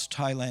 Cambodia, Laos,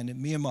 Thailand,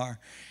 and Myanmar.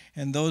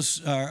 And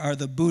those are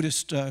the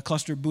Buddhist,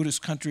 cluster of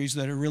Buddhist countries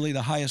that are really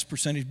the highest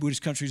percentage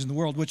Buddhist countries in the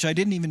world, which I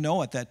didn't even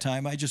know at that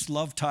time. I just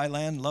loved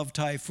Thailand, loved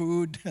Thai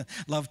food,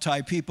 loved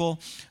Thai people,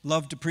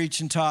 loved to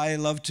preach in Thai,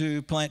 loved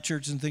to plant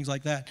churches and things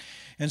like that.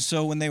 And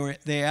so when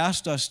they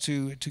asked us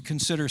to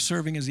consider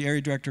serving as the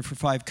area director for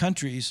 5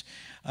 countries,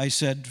 I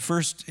said,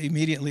 first,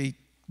 immediately,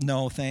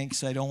 no,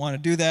 thanks. I don't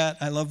want to do that.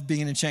 I love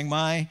being in Chiang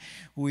Mai.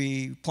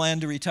 We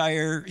plan to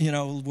retire,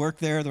 work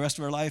there the rest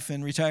of our life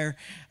and retire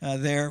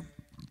there.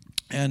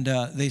 And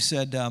they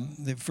said,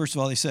 first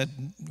of all, they said,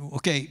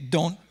 okay,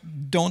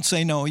 don't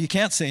say no. You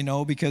can't say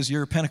no because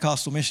you're a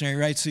Pentecostal missionary,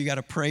 right? So you got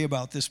to pray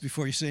about this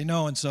before you say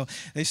no. And so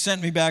they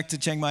sent me back to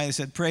Chiang Mai. They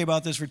said, pray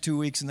about this for 2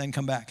 weeks and then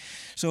come back.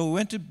 So we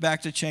went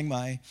back to Chiang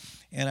Mai,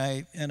 and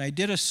I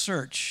did a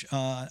search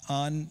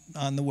on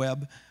the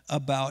web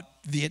about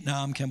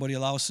Vietnam, Cambodia,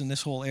 Laos, and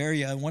this whole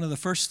area. And one of the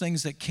first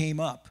things that came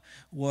up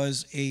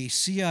was a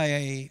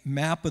CIA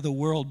map of the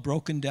world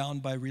broken down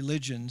by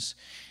religions.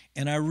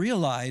 And I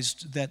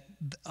realized that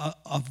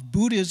of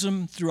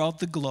Buddhism throughout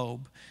the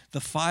globe, the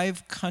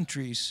 5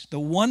 countries, the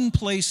one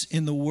place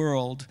in the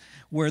world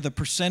where the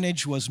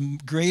percentage was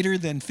greater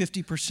than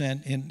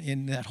 50%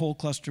 in that whole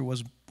cluster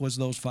was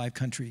those 5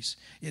 countries.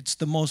 It's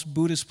the most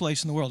Buddhist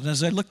place in the world. And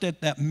as I looked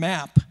at that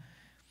map,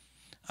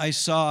 I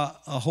saw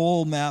a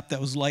whole map that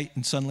was light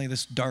and suddenly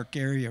this dark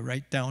area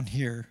right down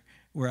here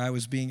where I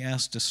was being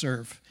asked to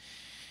serve.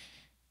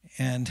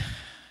 And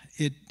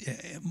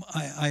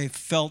I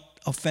felt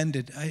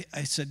offended.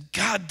 I said,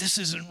 God, this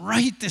isn't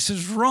right. This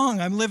is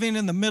wrong. I'm living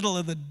in the middle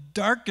of the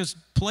darkest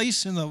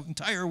place in the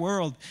entire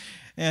world.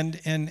 And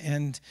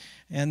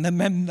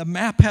the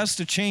map has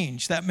to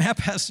change. That map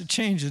has to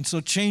change. And so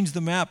Change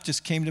the Map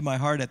just came to my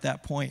heart at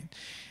that point.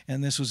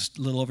 And this was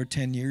a little over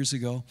 10 years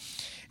ago.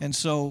 And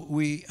so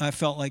I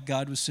felt like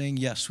God was saying,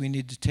 yes, we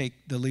need to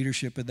take the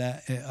leadership of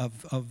that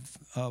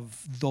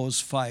of those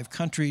 5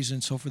 countries.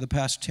 And so for the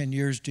past 10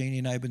 years, Janie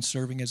and I have been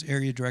serving as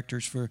area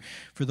directors for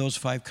those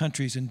 5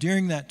 countries. And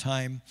during that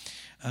time,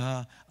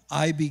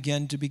 I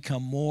began to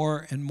become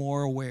more and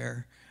more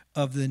aware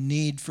of the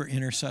need for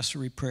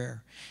intercessory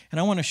prayer. And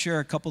I want to share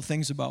a couple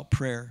things about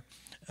prayer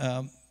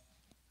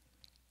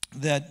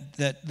that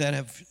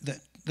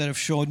have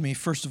showed me,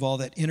 first of all,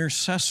 that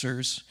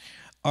intercessors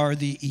are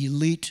the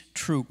elite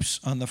troops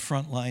on the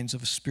front lines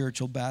of a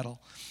spiritual battle.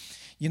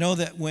 You know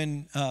that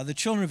when the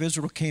children of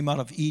Israel came out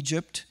of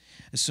Egypt,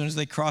 as soon as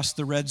they crossed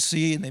the Red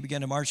Sea and they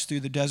began to march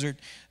through the desert,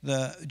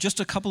 just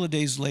a couple of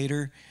days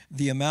later,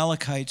 the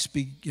Amalekites,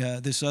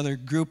 this other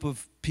group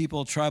of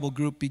people, tribal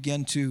group,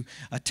 began to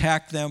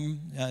attack them,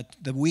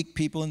 the weak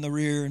people in the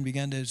rear, and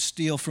began to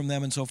steal from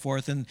them and so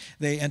forth, and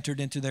they entered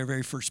into their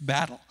very first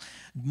battle.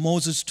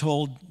 Moses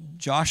told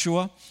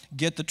Joshua,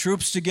 get the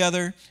troops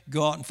together,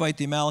 go out and fight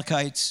the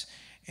Amalekites.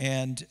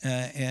 And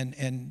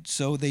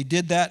so they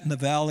did that in the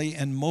valley,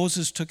 and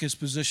Moses took his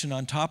position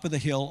on top of the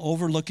hill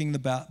overlooking the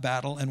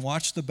battle and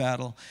watched the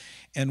battle.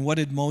 And what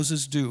did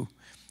Moses do?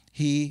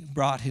 He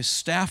brought his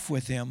staff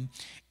with him,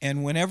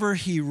 and whenever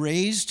he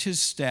raised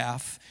his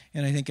staff,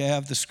 and I think I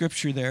have the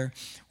scripture there,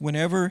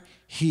 whenever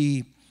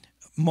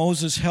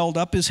Moses held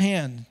up his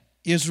hand,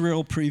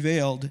 Israel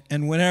prevailed,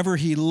 and whenever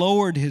he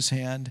lowered his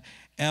hand,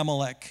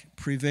 Amalek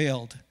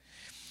prevailed.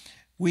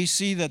 We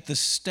see that the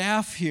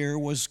staff here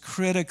was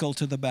critical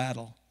to the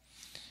battle.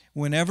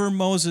 Whenever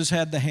Moses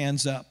had the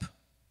hands up,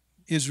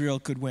 Israel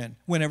could win.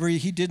 Whenever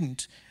he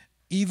didn't,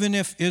 Even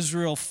if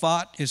Israel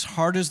fought as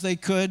hard as they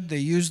could, they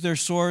used their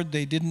sword,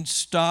 they didn't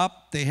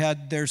stop, they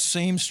had their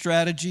same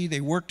strategy, they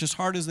worked as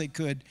hard as they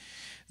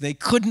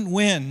couldn't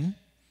win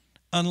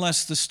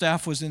unless the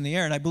staff was in the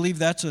air. And I believe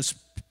that's a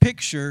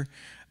picture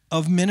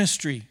of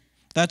ministry.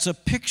 That's a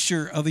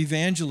picture of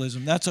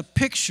evangelism. That's a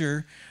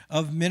picture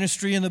of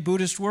ministry in the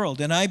Buddhist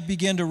world. And I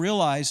began to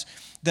realize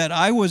that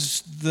I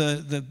was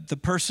the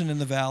person in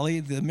the valley,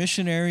 the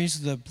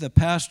missionaries, the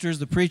pastors,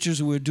 the preachers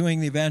who were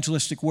doing the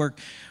evangelistic work.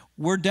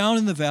 We're down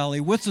in the valley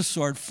with the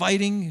sword,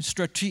 fighting,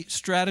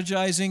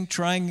 strategizing,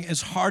 trying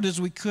as hard as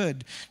we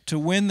could to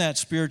win that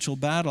spiritual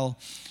battle,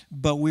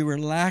 but we were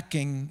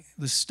lacking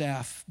the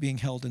staff being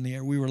held in the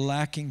air. We were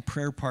lacking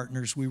prayer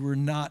partners. We were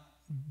not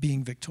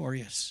being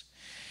victorious.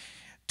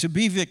 To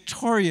be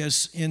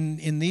victorious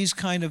in these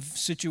kind of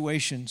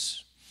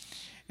situations,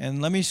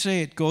 and let me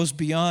say it goes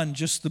beyond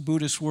just the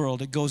Buddhist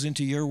world. It goes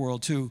into your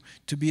world too.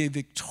 To be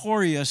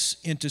victorious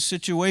into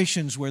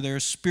situations where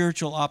there's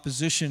spiritual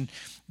opposition,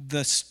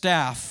 the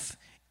staff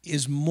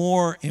is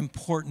more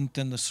important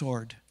than the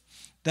sword.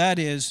 That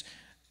is,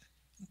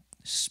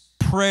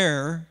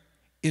 prayer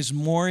is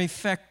more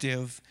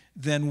effective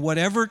than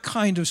whatever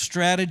kind of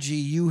strategy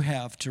you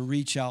have to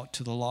reach out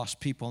to the lost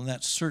people. And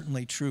that's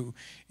certainly true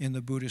in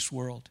the Buddhist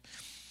world.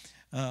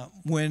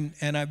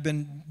 And I've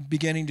been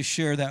beginning to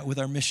share that with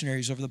our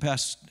missionaries over the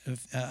past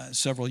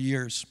several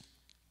years.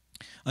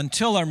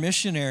 Until our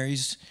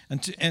missionaries,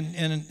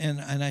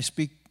 and I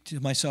speak to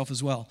myself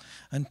as well,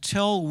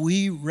 until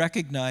we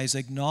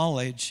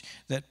acknowledge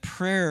that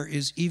prayer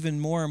is even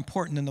more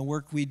important than the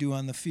work we do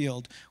on the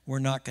field, we're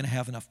not going to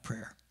have enough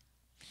prayer.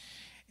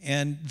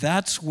 And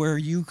that's where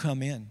you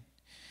come in,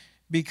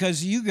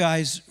 because you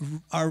guys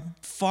are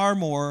far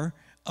more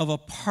of a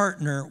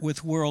partner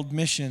with world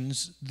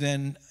missions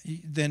than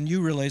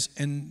you realize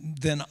and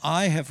than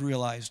I have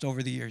realized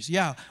over the years.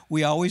 Yeah,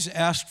 we always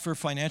ask for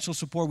financial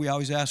support. We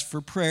always ask for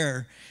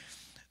prayer.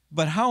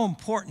 But how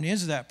important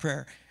is that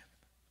prayer?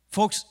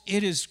 Folks,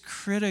 it is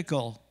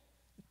critical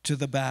to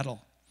the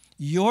battle.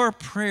 Your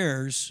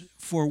prayers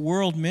for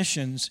world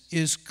missions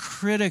is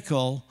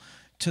critical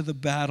to the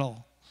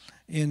battle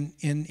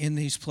in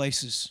these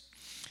places.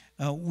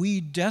 We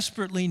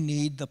desperately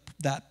need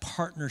that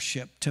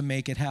partnership to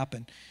make it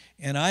happen.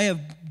 And I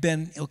have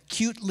been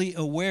acutely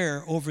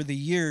aware over the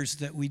years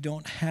that we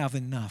don't have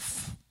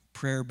enough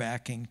prayer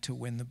backing to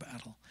win the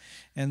battle.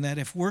 And that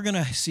if we're going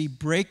to see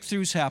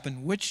breakthroughs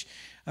happen, which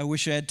I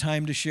wish I had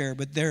time to share,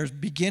 but there's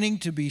beginning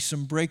to be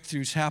some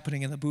breakthroughs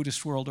happening in the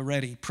Buddhist world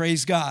already.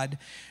 Praise God.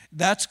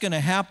 That's going to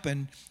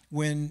happen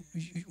when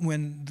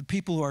the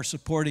people who are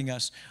supporting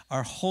us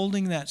are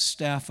holding that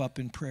staff up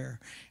in prayer.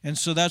 And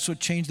so that's what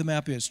Change the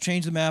Map is.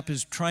 Change the Map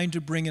is trying to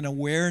bring an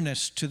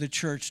awareness to the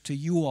church, to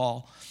you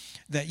all,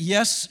 that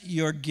yes,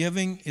 your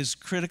giving is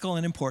critical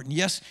and important.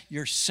 Yes,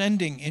 your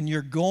sending and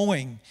your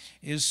going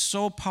is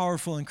so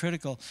powerful and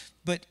critical.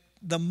 But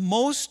the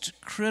most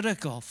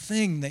critical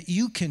thing that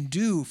you can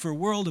do for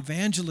world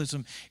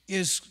evangelism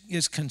is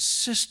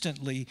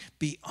consistently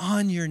be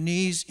on your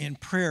knees in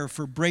prayer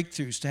for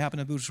breakthroughs to happen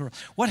in the Buddhist world.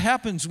 What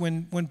happens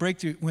when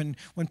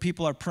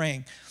people are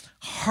praying?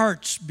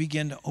 Hearts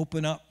begin to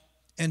open up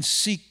and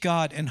seek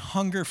God and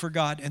hunger for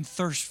God and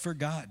thirst for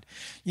God.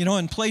 You know,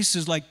 in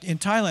places like in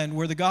Thailand,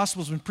 where the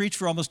gospel's been preached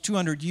for almost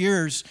 200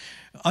 years,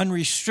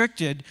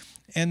 unrestricted,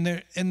 and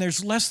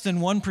there's less than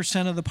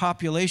 1% of the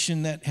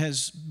population that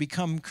has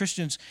become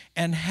Christians,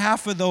 and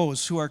half of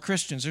those who are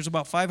Christians, there's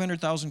about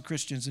 500,000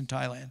 Christians in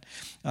Thailand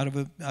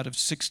out of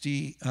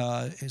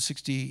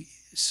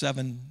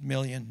 67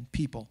 million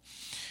people,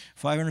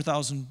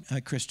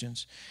 500,000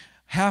 Christians.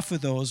 Half of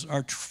those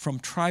are from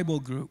tribal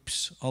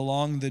groups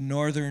along the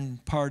northern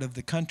part of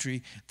the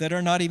country that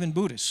are not even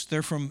Buddhists.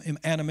 They're from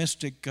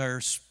animistic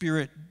or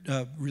spirit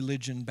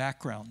religion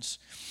backgrounds.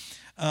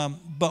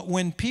 But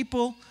when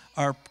people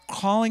are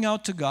calling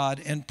out to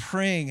God and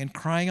praying and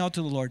crying out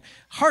to the Lord,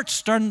 hearts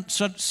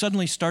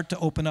suddenly start to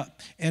open up,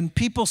 and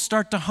people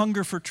start to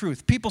hunger for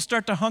truth. People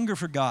start to hunger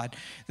for God.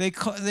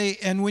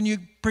 And when you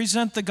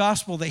present the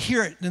gospel, they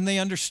hear it and they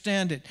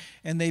understand it,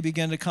 and they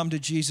begin to come to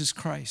Jesus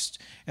Christ,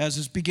 as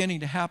is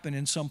beginning to happen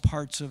in some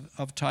parts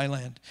of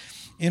Thailand.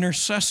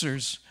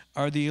 Intercessors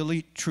are the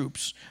elite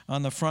troops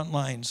on the front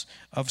lines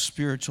of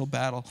spiritual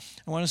battle.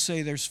 I want to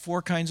say there's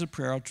 4 kinds of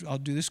prayer. I'll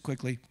do this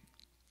quickly.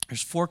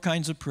 There's 4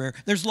 kinds of prayer.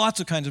 There's lots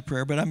of kinds of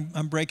prayer, but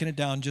I'm breaking it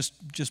down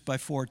just by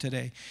 4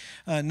 today.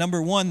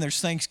 Number 1, there's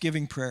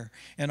thanksgiving prayer,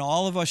 and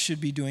all of us should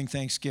be doing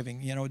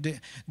thanksgiving. You know,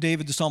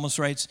 David the psalmist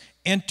writes,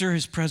 "Enter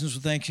his presence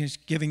with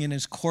thanksgiving, in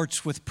his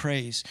courts with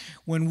praise."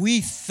 When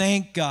we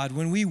thank God,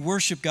 when we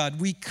worship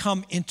God, we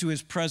come into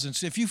his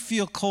presence. If you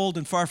feel cold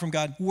and far from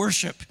God,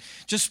 worship.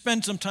 Just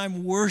spend some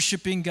time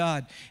worshiping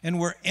God, and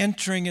we're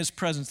entering his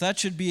presence. That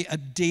should be a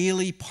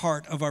daily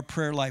part of our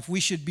prayer life. We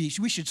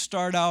should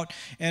start out,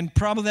 and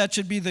probably that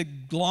should be the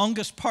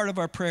longest part of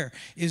our prayer,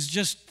 is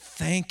just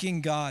thanking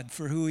God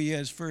for who he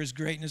is, for his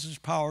greatness, his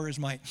power, his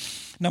might.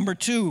 Number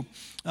 2,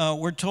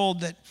 we're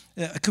told that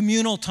a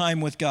communal time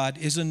with God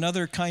is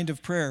another kind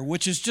of prayer,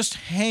 which is just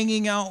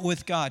hanging out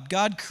with God.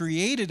 God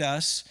created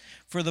us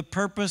for the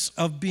purpose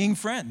of being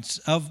friends,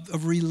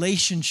 of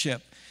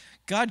relationship.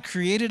 God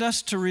created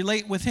us to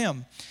relate with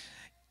him.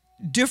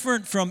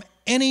 Different from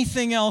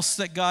anything else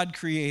that God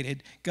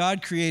created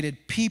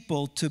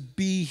people to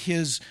be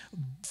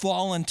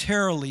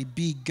voluntarily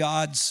be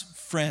God's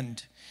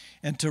friend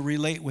and to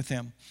relate with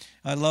him.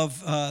 I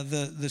love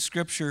the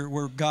scripture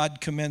where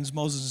God commends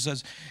Moses and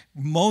says,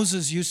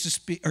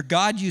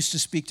 God used to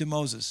speak to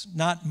Moses,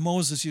 not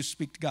Moses used to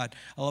speak to God.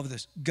 I love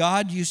this.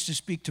 God used to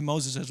speak to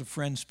Moses as a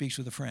friend speaks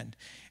with a friend.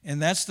 And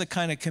that's the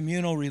kind of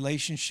communal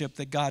relationship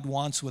that God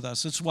wants with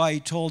us. That's why he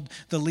told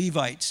the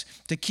Levites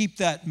to keep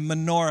that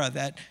menorah,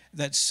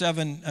 that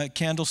seven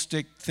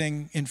candlestick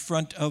thing in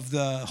front of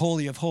the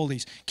Holy of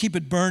Holies. Keep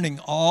it burning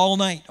all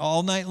night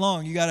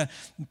long.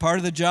 Part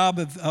of the job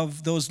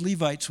of those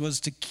Levites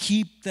was to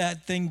keep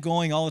that thing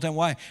going all the time.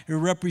 Why? It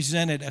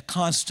represented a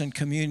constant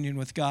communion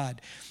with God.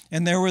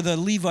 And there were the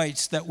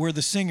Levites that were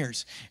the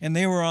singers, and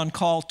they were on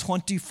call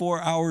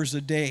 24 hours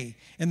a day.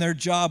 And their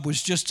job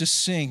was just to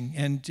sing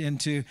and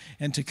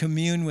to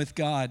commune with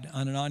God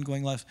on an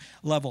ongoing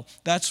level.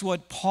 That's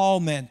what Paul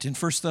meant in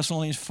 1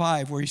 Thessalonians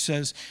 5, where he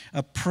says,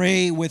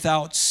 pray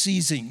without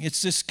ceasing.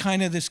 It's this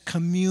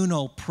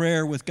communal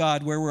prayer with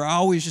God where we're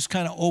always just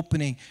kind of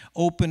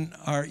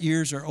our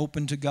ears are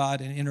open to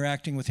God and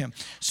interacting with him.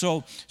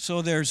 So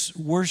there's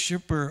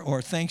worship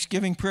or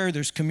thanksgiving prayer,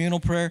 there's communal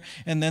prayer,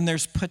 and then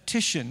there's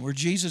petition, where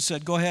Jesus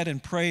said, go ahead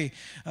and pray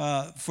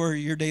for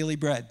your daily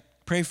bread.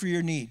 Pray for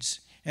your needs.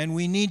 And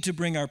we need to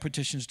bring our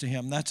petitions to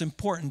him. That's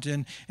important.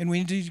 And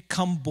we need to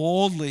come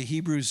boldly.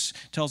 Hebrews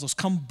tells us,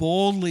 come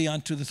boldly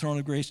unto the throne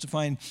of grace to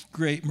find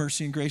great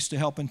mercy and grace to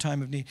help in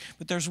time of need.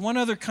 But there's one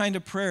other kind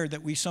of prayer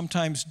that we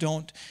sometimes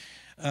don't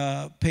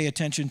pay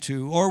attention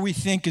to, or we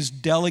think is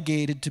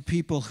delegated to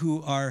people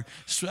who are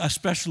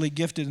especially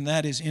gifted, and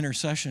that is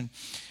intercession.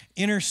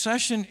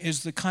 Intercession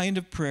is the kind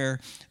of prayer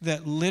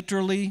that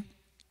literally,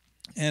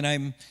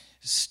 and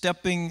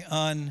stepping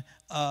on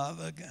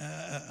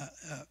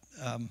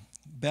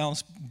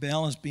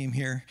balance beam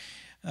here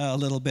a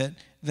little bit,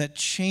 that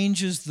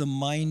changes the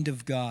mind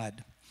of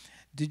God.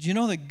 Did you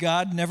know that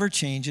God never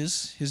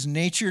changes? His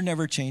nature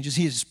never changes.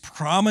 His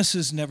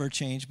promises never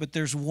change. But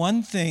there's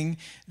one thing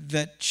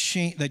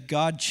that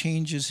God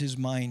changes his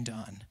mind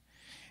on.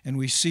 And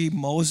we see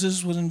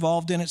Moses was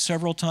involved in it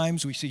several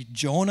times. We see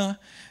Jonah,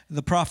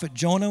 the prophet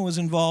Jonah was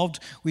involved.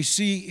 We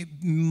see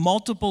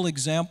multiple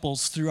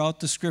examples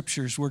throughout the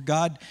scriptures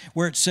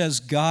where it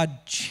says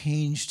God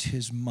changed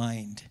his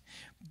mind.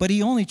 But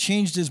he only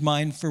changed his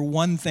mind for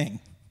one thing,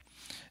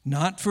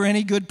 not for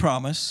any good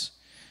promise,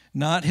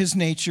 not his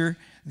nature.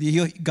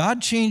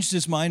 God changed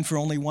his mind for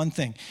only one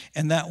thing,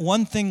 and that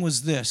one thing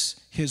was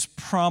this: his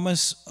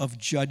promise of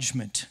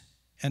judgment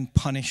and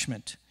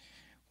punishment.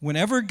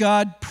 Whenever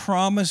God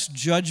promised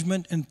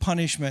judgment and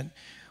punishment,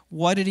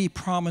 what did he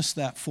promise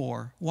that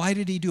for? Why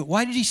did he do it?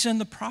 Why did he send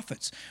the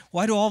prophets?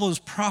 Why do all those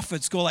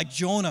prophets go like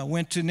Jonah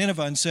went to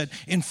Nineveh and said,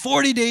 in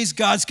 40 days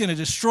God's going to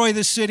destroy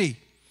this city?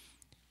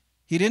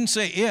 He didn't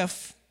say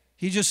if.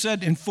 He just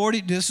said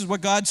this is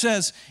what God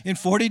says, in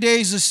 40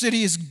 days the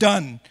city is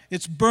done.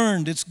 It's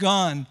burned. It's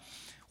gone.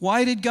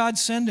 Why did God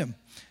send him?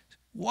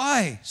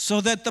 Why? So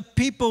that the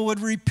people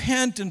would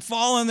repent and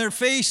fall on their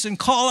face and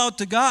call out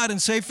to God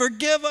and say,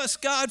 forgive us,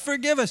 God,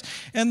 forgive us.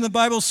 And the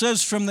Bible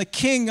says from the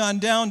king on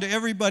down to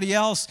everybody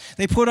else,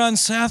 they put on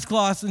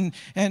sackcloth and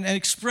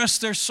express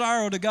their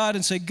sorrow to God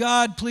and say,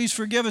 God, please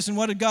forgive us. And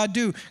what did God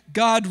do?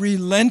 God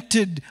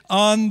relented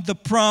on the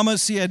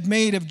promise he had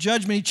made of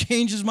judgment. He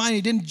changed his mind.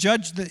 He didn't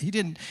judge he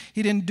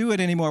didn't do it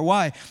anymore.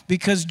 Why?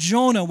 Because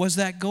Jonah was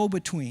that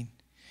go-between.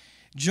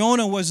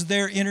 Jonah was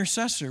their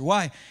intercessor.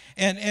 Why?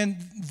 And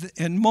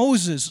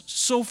Moses,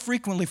 so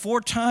frequently,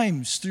 4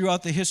 times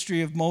throughout the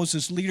history of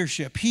Moses'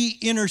 leadership, he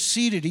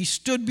interceded. He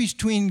stood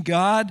between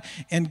God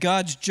and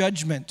God's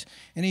judgment.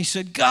 And he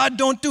said, God,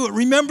 don't do it.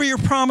 Remember your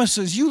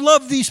promises. You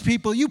love these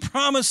people. You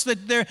promised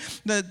that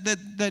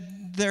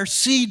their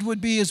seed would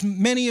be as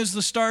many as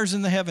the stars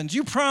in the heavens.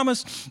 You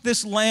promised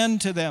this land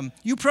to them.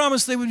 You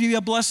promised they would be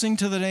a blessing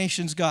to the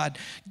nations, God.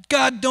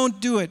 God, don't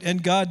do it.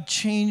 And God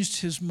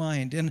changed his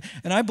mind. And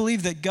I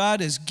believe that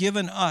God has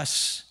given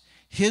us,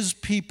 his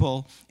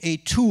people, a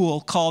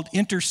tool called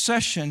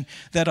intercession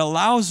that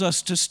allows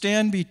us to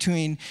stand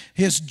between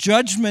his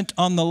judgment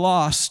on the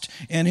lost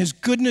and his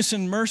goodness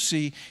and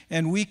mercy.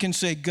 And we can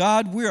say,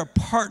 God, we are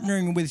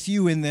partnering with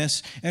you in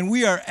this, and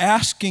we are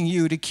asking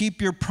you to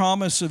keep your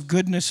promise of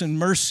goodness and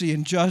mercy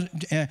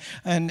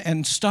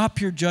and stop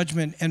your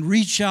judgment and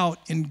reach out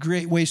in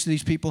great ways to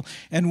these people.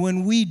 And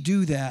when we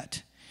do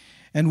that,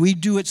 and we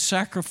do it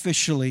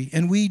sacrificially,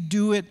 and we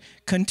do it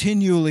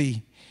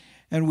continually,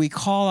 and we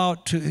call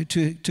out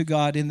to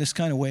God in this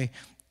kind of way,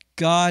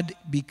 God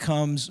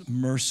becomes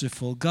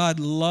merciful.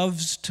 God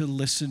loves to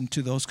listen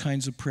to those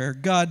kinds of prayer.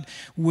 God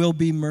will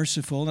be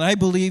merciful. And I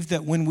believe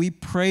that when we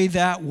pray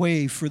that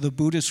way for the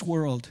Buddhist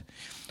world,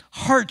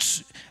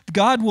 hearts,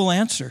 God will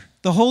answer.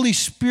 The Holy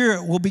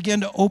Spirit will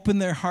begin to open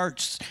their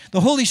hearts.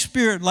 The Holy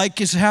Spirit,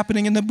 like is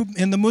happening in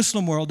the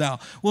Muslim world now,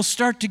 will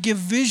start to give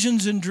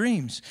visions and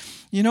dreams.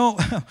 You know,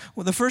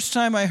 well, the first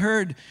time I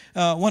heard,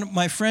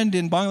 my friend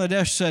in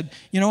Bangladesh said,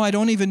 I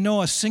don't even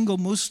know a single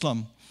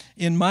Muslim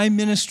in my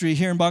ministry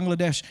here in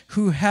Bangladesh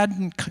who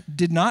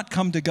did not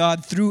come to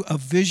God through a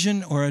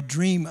vision or a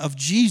dream of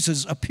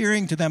Jesus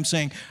appearing to them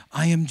saying,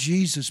 I am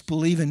Jesus,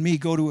 believe in me,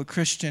 go to a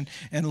Christian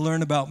and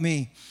learn about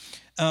me.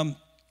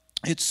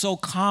 It's so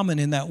common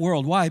in that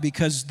world. Why?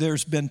 Because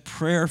there's been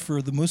prayer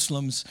for the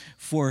Muslims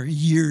for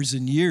years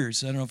and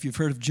years. I don't know if you've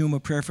heard of Juma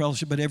Prayer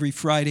Fellowship, but every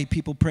Friday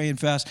people pray and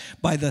fast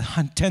by the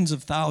tens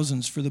of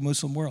thousands for the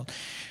Muslim world.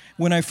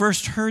 When I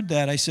first heard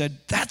that, I said,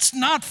 that's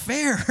not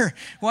fair.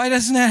 Why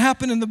doesn't that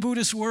happen in the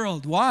Buddhist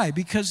world? Why?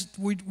 Because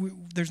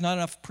there's not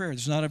enough prayer.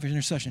 There's not enough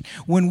intercession.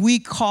 When we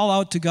call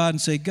out to God and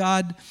say,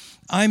 God,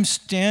 I'm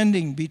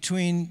standing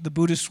between the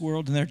Buddhist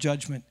world and their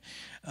judgment,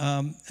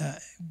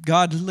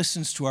 God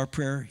listens to our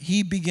prayer.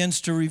 He begins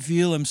to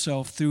reveal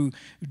himself through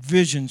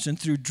visions and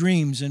through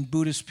dreams, and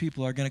Buddhist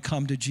people are going to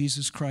come to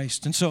Jesus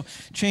Christ. And so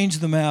Change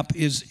the Map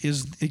is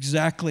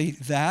exactly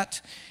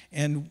that.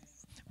 And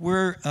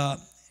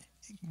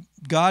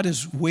God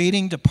is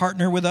waiting to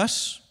partner with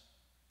us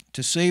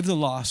to save the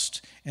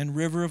lost, and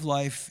River of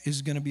Life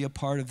is going to be a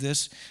part of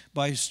this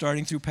by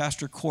starting through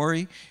Pastor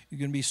Corey. You're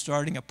going to be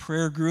starting a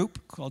prayer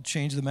group called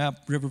Change the Map,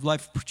 River of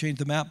Life, Change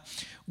the Map,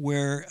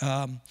 where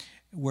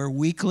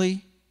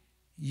weekly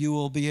you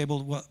will be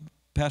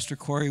Pastor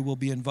Corey will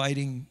be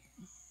inviting,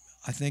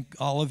 I think,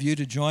 all of you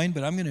to join,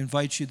 but I'm going to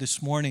invite you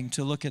this morning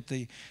to look at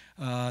the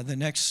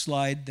next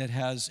slide that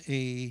has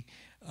a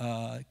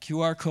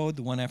QR code,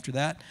 the one after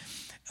that.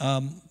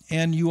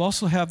 And you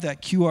also have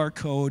that QR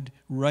code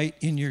right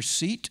in your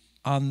seat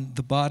on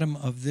the bottom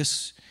of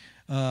this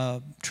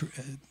flyer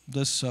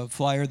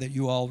that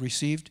you all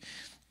received.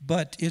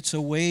 But it's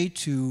a way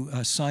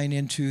to sign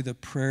into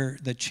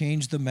the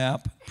Change the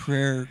Map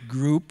prayer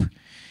group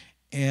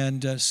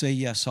and say,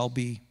 yes, I'll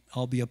be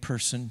a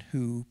person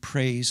who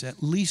prays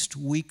at least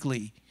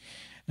weekly.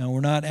 Now,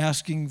 we're not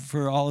asking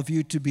for all of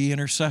you to be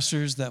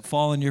intercessors that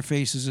fall on your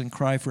faces and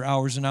cry for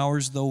hours and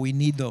hours, though we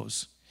need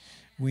those.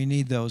 We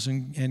need those,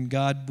 and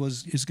God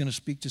is going to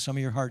speak to some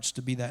of your hearts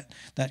to be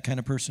that kind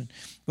of person.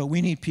 But we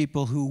need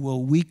people who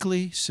will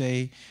weekly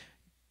say,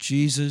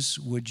 Jesus,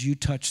 would you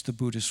touch the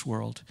Buddhist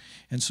world?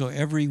 And so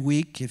every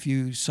week, if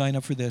you sign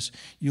up for this,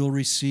 you'll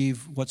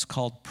receive what's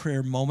called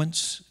prayer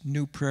moments,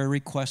 new prayer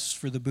requests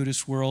for the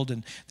Buddhist world,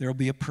 and there will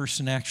be a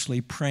person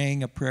actually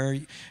praying a prayer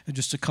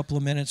just a couple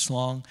of minutes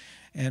long.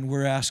 And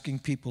we're asking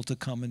people to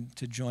come and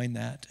to join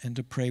that and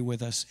to pray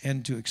with us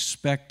and to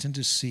expect and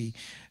to see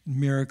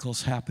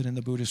miracles happen in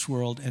the Buddhist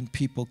world and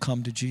people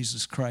come to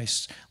Jesus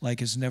Christ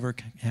like has never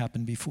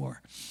happened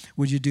before.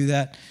 Would you do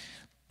that?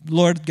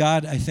 Lord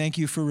God, I thank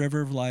you for River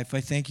of Life. I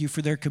thank you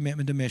for their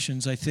commitment to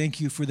missions. I thank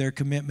you for their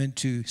commitment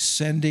to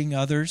sending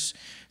others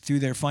through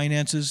their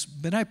finances.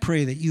 But I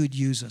pray that you would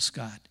use us,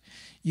 God.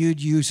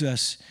 You'd use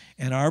us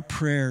and our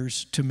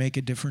prayers to make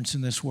a difference in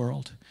this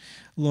world.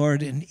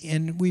 Lord,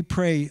 and we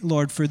pray,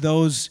 Lord, for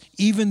those,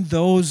 even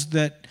those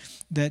that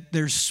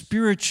they're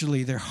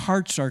spiritually, their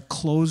hearts are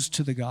closed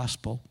to the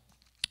gospel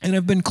and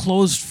have been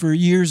closed for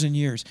years and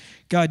years.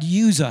 God,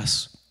 use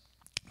us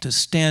to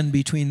stand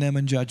between them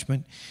and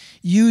judgment.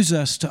 Use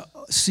us to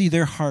see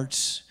their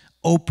hearts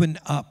open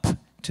up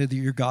to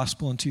your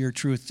gospel and to your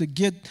truth, to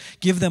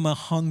give them a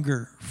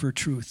hunger for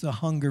truth, a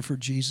hunger for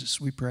Jesus,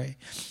 we pray.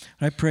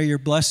 And I pray your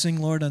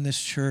blessing, Lord, on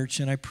this church,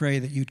 and I pray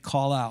that you'd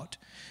call out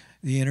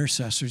the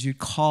intercessors, you'd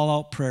call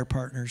out prayer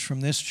partners from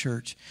this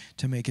church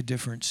to make a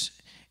difference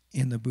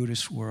in the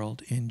Buddhist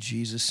world. In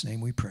Jesus'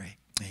 name we pray.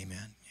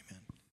 Amen.